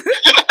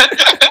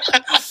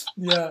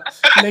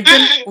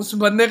 लेकिन उस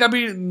बंदे का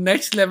भी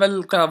नेक्स्ट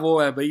लेवल का वो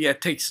है भाई,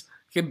 एथिक्स,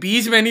 कि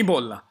बीच में नहीं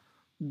बोलना.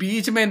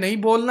 बीच में नहीं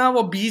बोलना.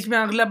 वो बीच में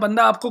अगला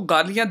बंदा आपको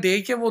गालियां दे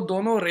के, वो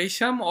दोनों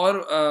रेशम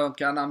और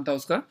क्या नाम था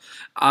उसका,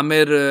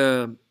 आमिर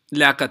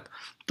लियाकत,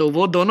 तो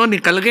वो दोनों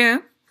निकल गए हैं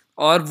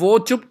और वो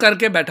चुप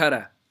करके बैठा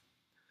रहा.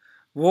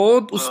 वो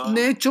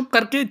उसने चुप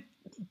करके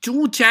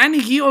चू चैन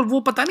की और वो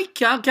पता नहीं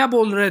क्या क्या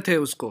बोल रहे थे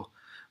उसको,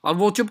 और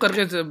वो चुप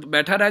करके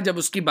बैठा रहा. जब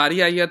उसकी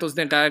बारी आई है तो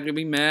उसने कहा कि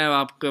भाई मैं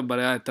आपका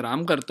बड़ा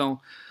एहतराम करता हूँ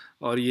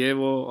और ये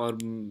वो, और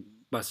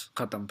बस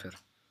ख़त्म फिर.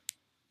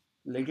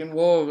 लेकिन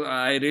वो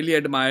आई रियली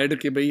एडमायर्ड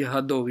कि भाई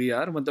हद हो गई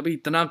यार. मतलब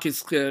इतना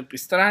किस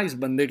तरह इस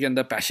बंदे के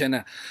अंदर पैशन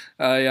है,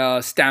 या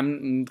स्टैम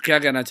क्या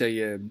कहना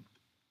चाहिए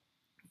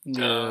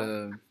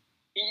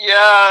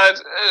यार.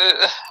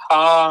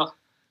 हाँ,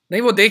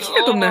 नहीं वो देखी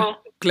है तुमने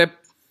clip?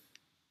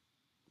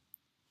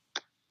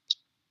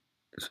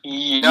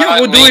 Yeah,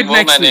 we'll do it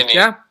next week.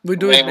 Yeah, we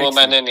do it next week.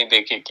 मैंने नहीं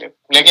देखी क्लिप,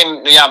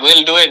 लेकिन yeah,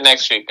 we'll do it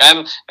next week.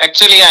 I'm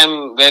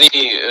very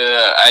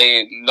I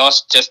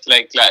lost just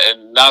like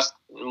last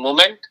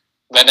moment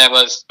when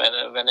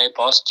I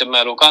paused, जब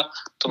मैं रुका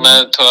तो मैं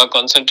थोड़ा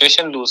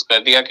कंसंट्रेशन लूज कर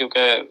दिया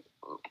क्योंकि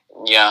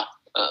या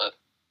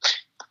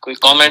कोई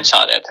कमेंट्स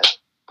आ रहे थे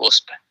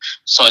पोस्ट पे,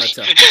 सॉरी।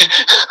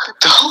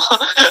 तो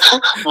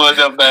वो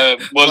जब मैं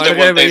बोलते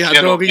बोलते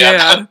इसलिए रुक गया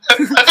था।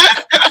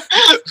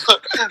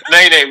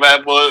 नहीं मैं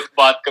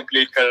बात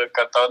कंप्लीट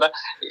करता हूँ ना।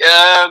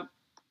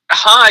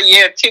 हाँ,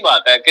 ये अच्छी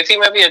बात है, किसी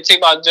में भी अच्छी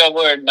बात जो है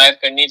वो एडमायर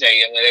करनी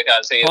चाहिए मेरे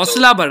ख्याल से।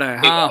 हौसला बढ़ा है,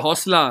 हाँ,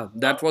 हौसला,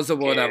 that was the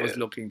word I was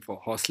looking for,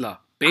 हौसला,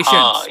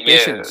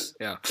 पेशेंस,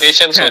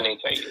 पेशेंस होनी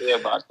चाहिए, ये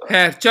बात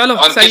है। चलो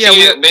और सही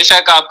है।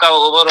 बेशक आपका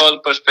ओवरऑल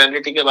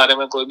पर्सनैलिटी के बारे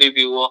में कोई भी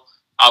व्यू हो,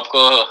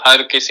 आपको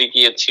हर किसी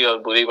की अच्छी और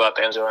बुरी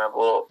बातें जो है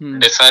वो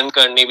डिसर्न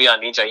करनी भी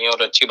आनी चाहिए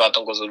और अच्छी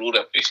बातों को जरूर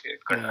अप्रिशिएट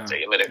करना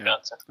चाहिए मेरे ख्याल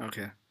से।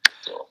 ओके,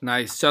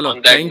 नाइस, चलो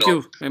थैंक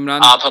यू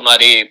इमरान। आप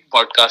हमारी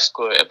पॉडकास्ट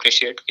को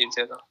अप्रिशिएट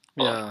कीजिएगा।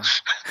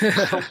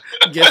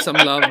 Get some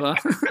love,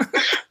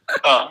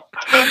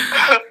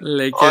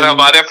 लेकिन और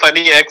हमारे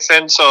फनी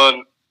एक्सेंट्स और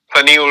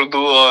फनी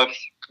उर्दू और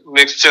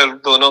मिक्सचर,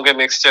 दोनों के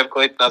मिक्सचर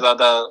को इतना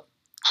ज्यादा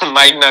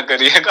माइंड ना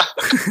करिएगा।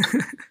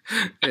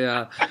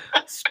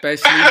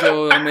 स्पेशली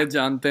जो हमें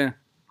जानते हैं।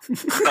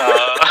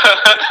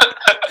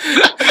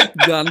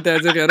 जानते हैं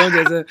ऐसे कह रहा हूँ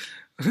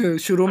जैसे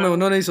शुरू में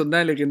उन्होंने ही सुनना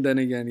है, लेकिन देन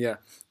अगेन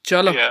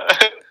चलो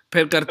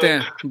फिर करते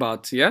हैं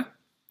बात।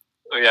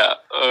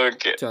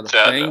 Okay. Chalo.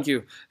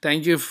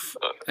 Thank you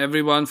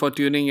everyone for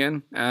tuning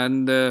in,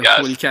 and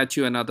we'll catch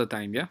you another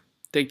time.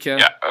 Take care.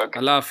 Okay.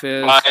 Allah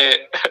Hafiz.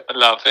 Bye.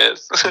 Allah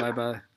Hafiz. Bye.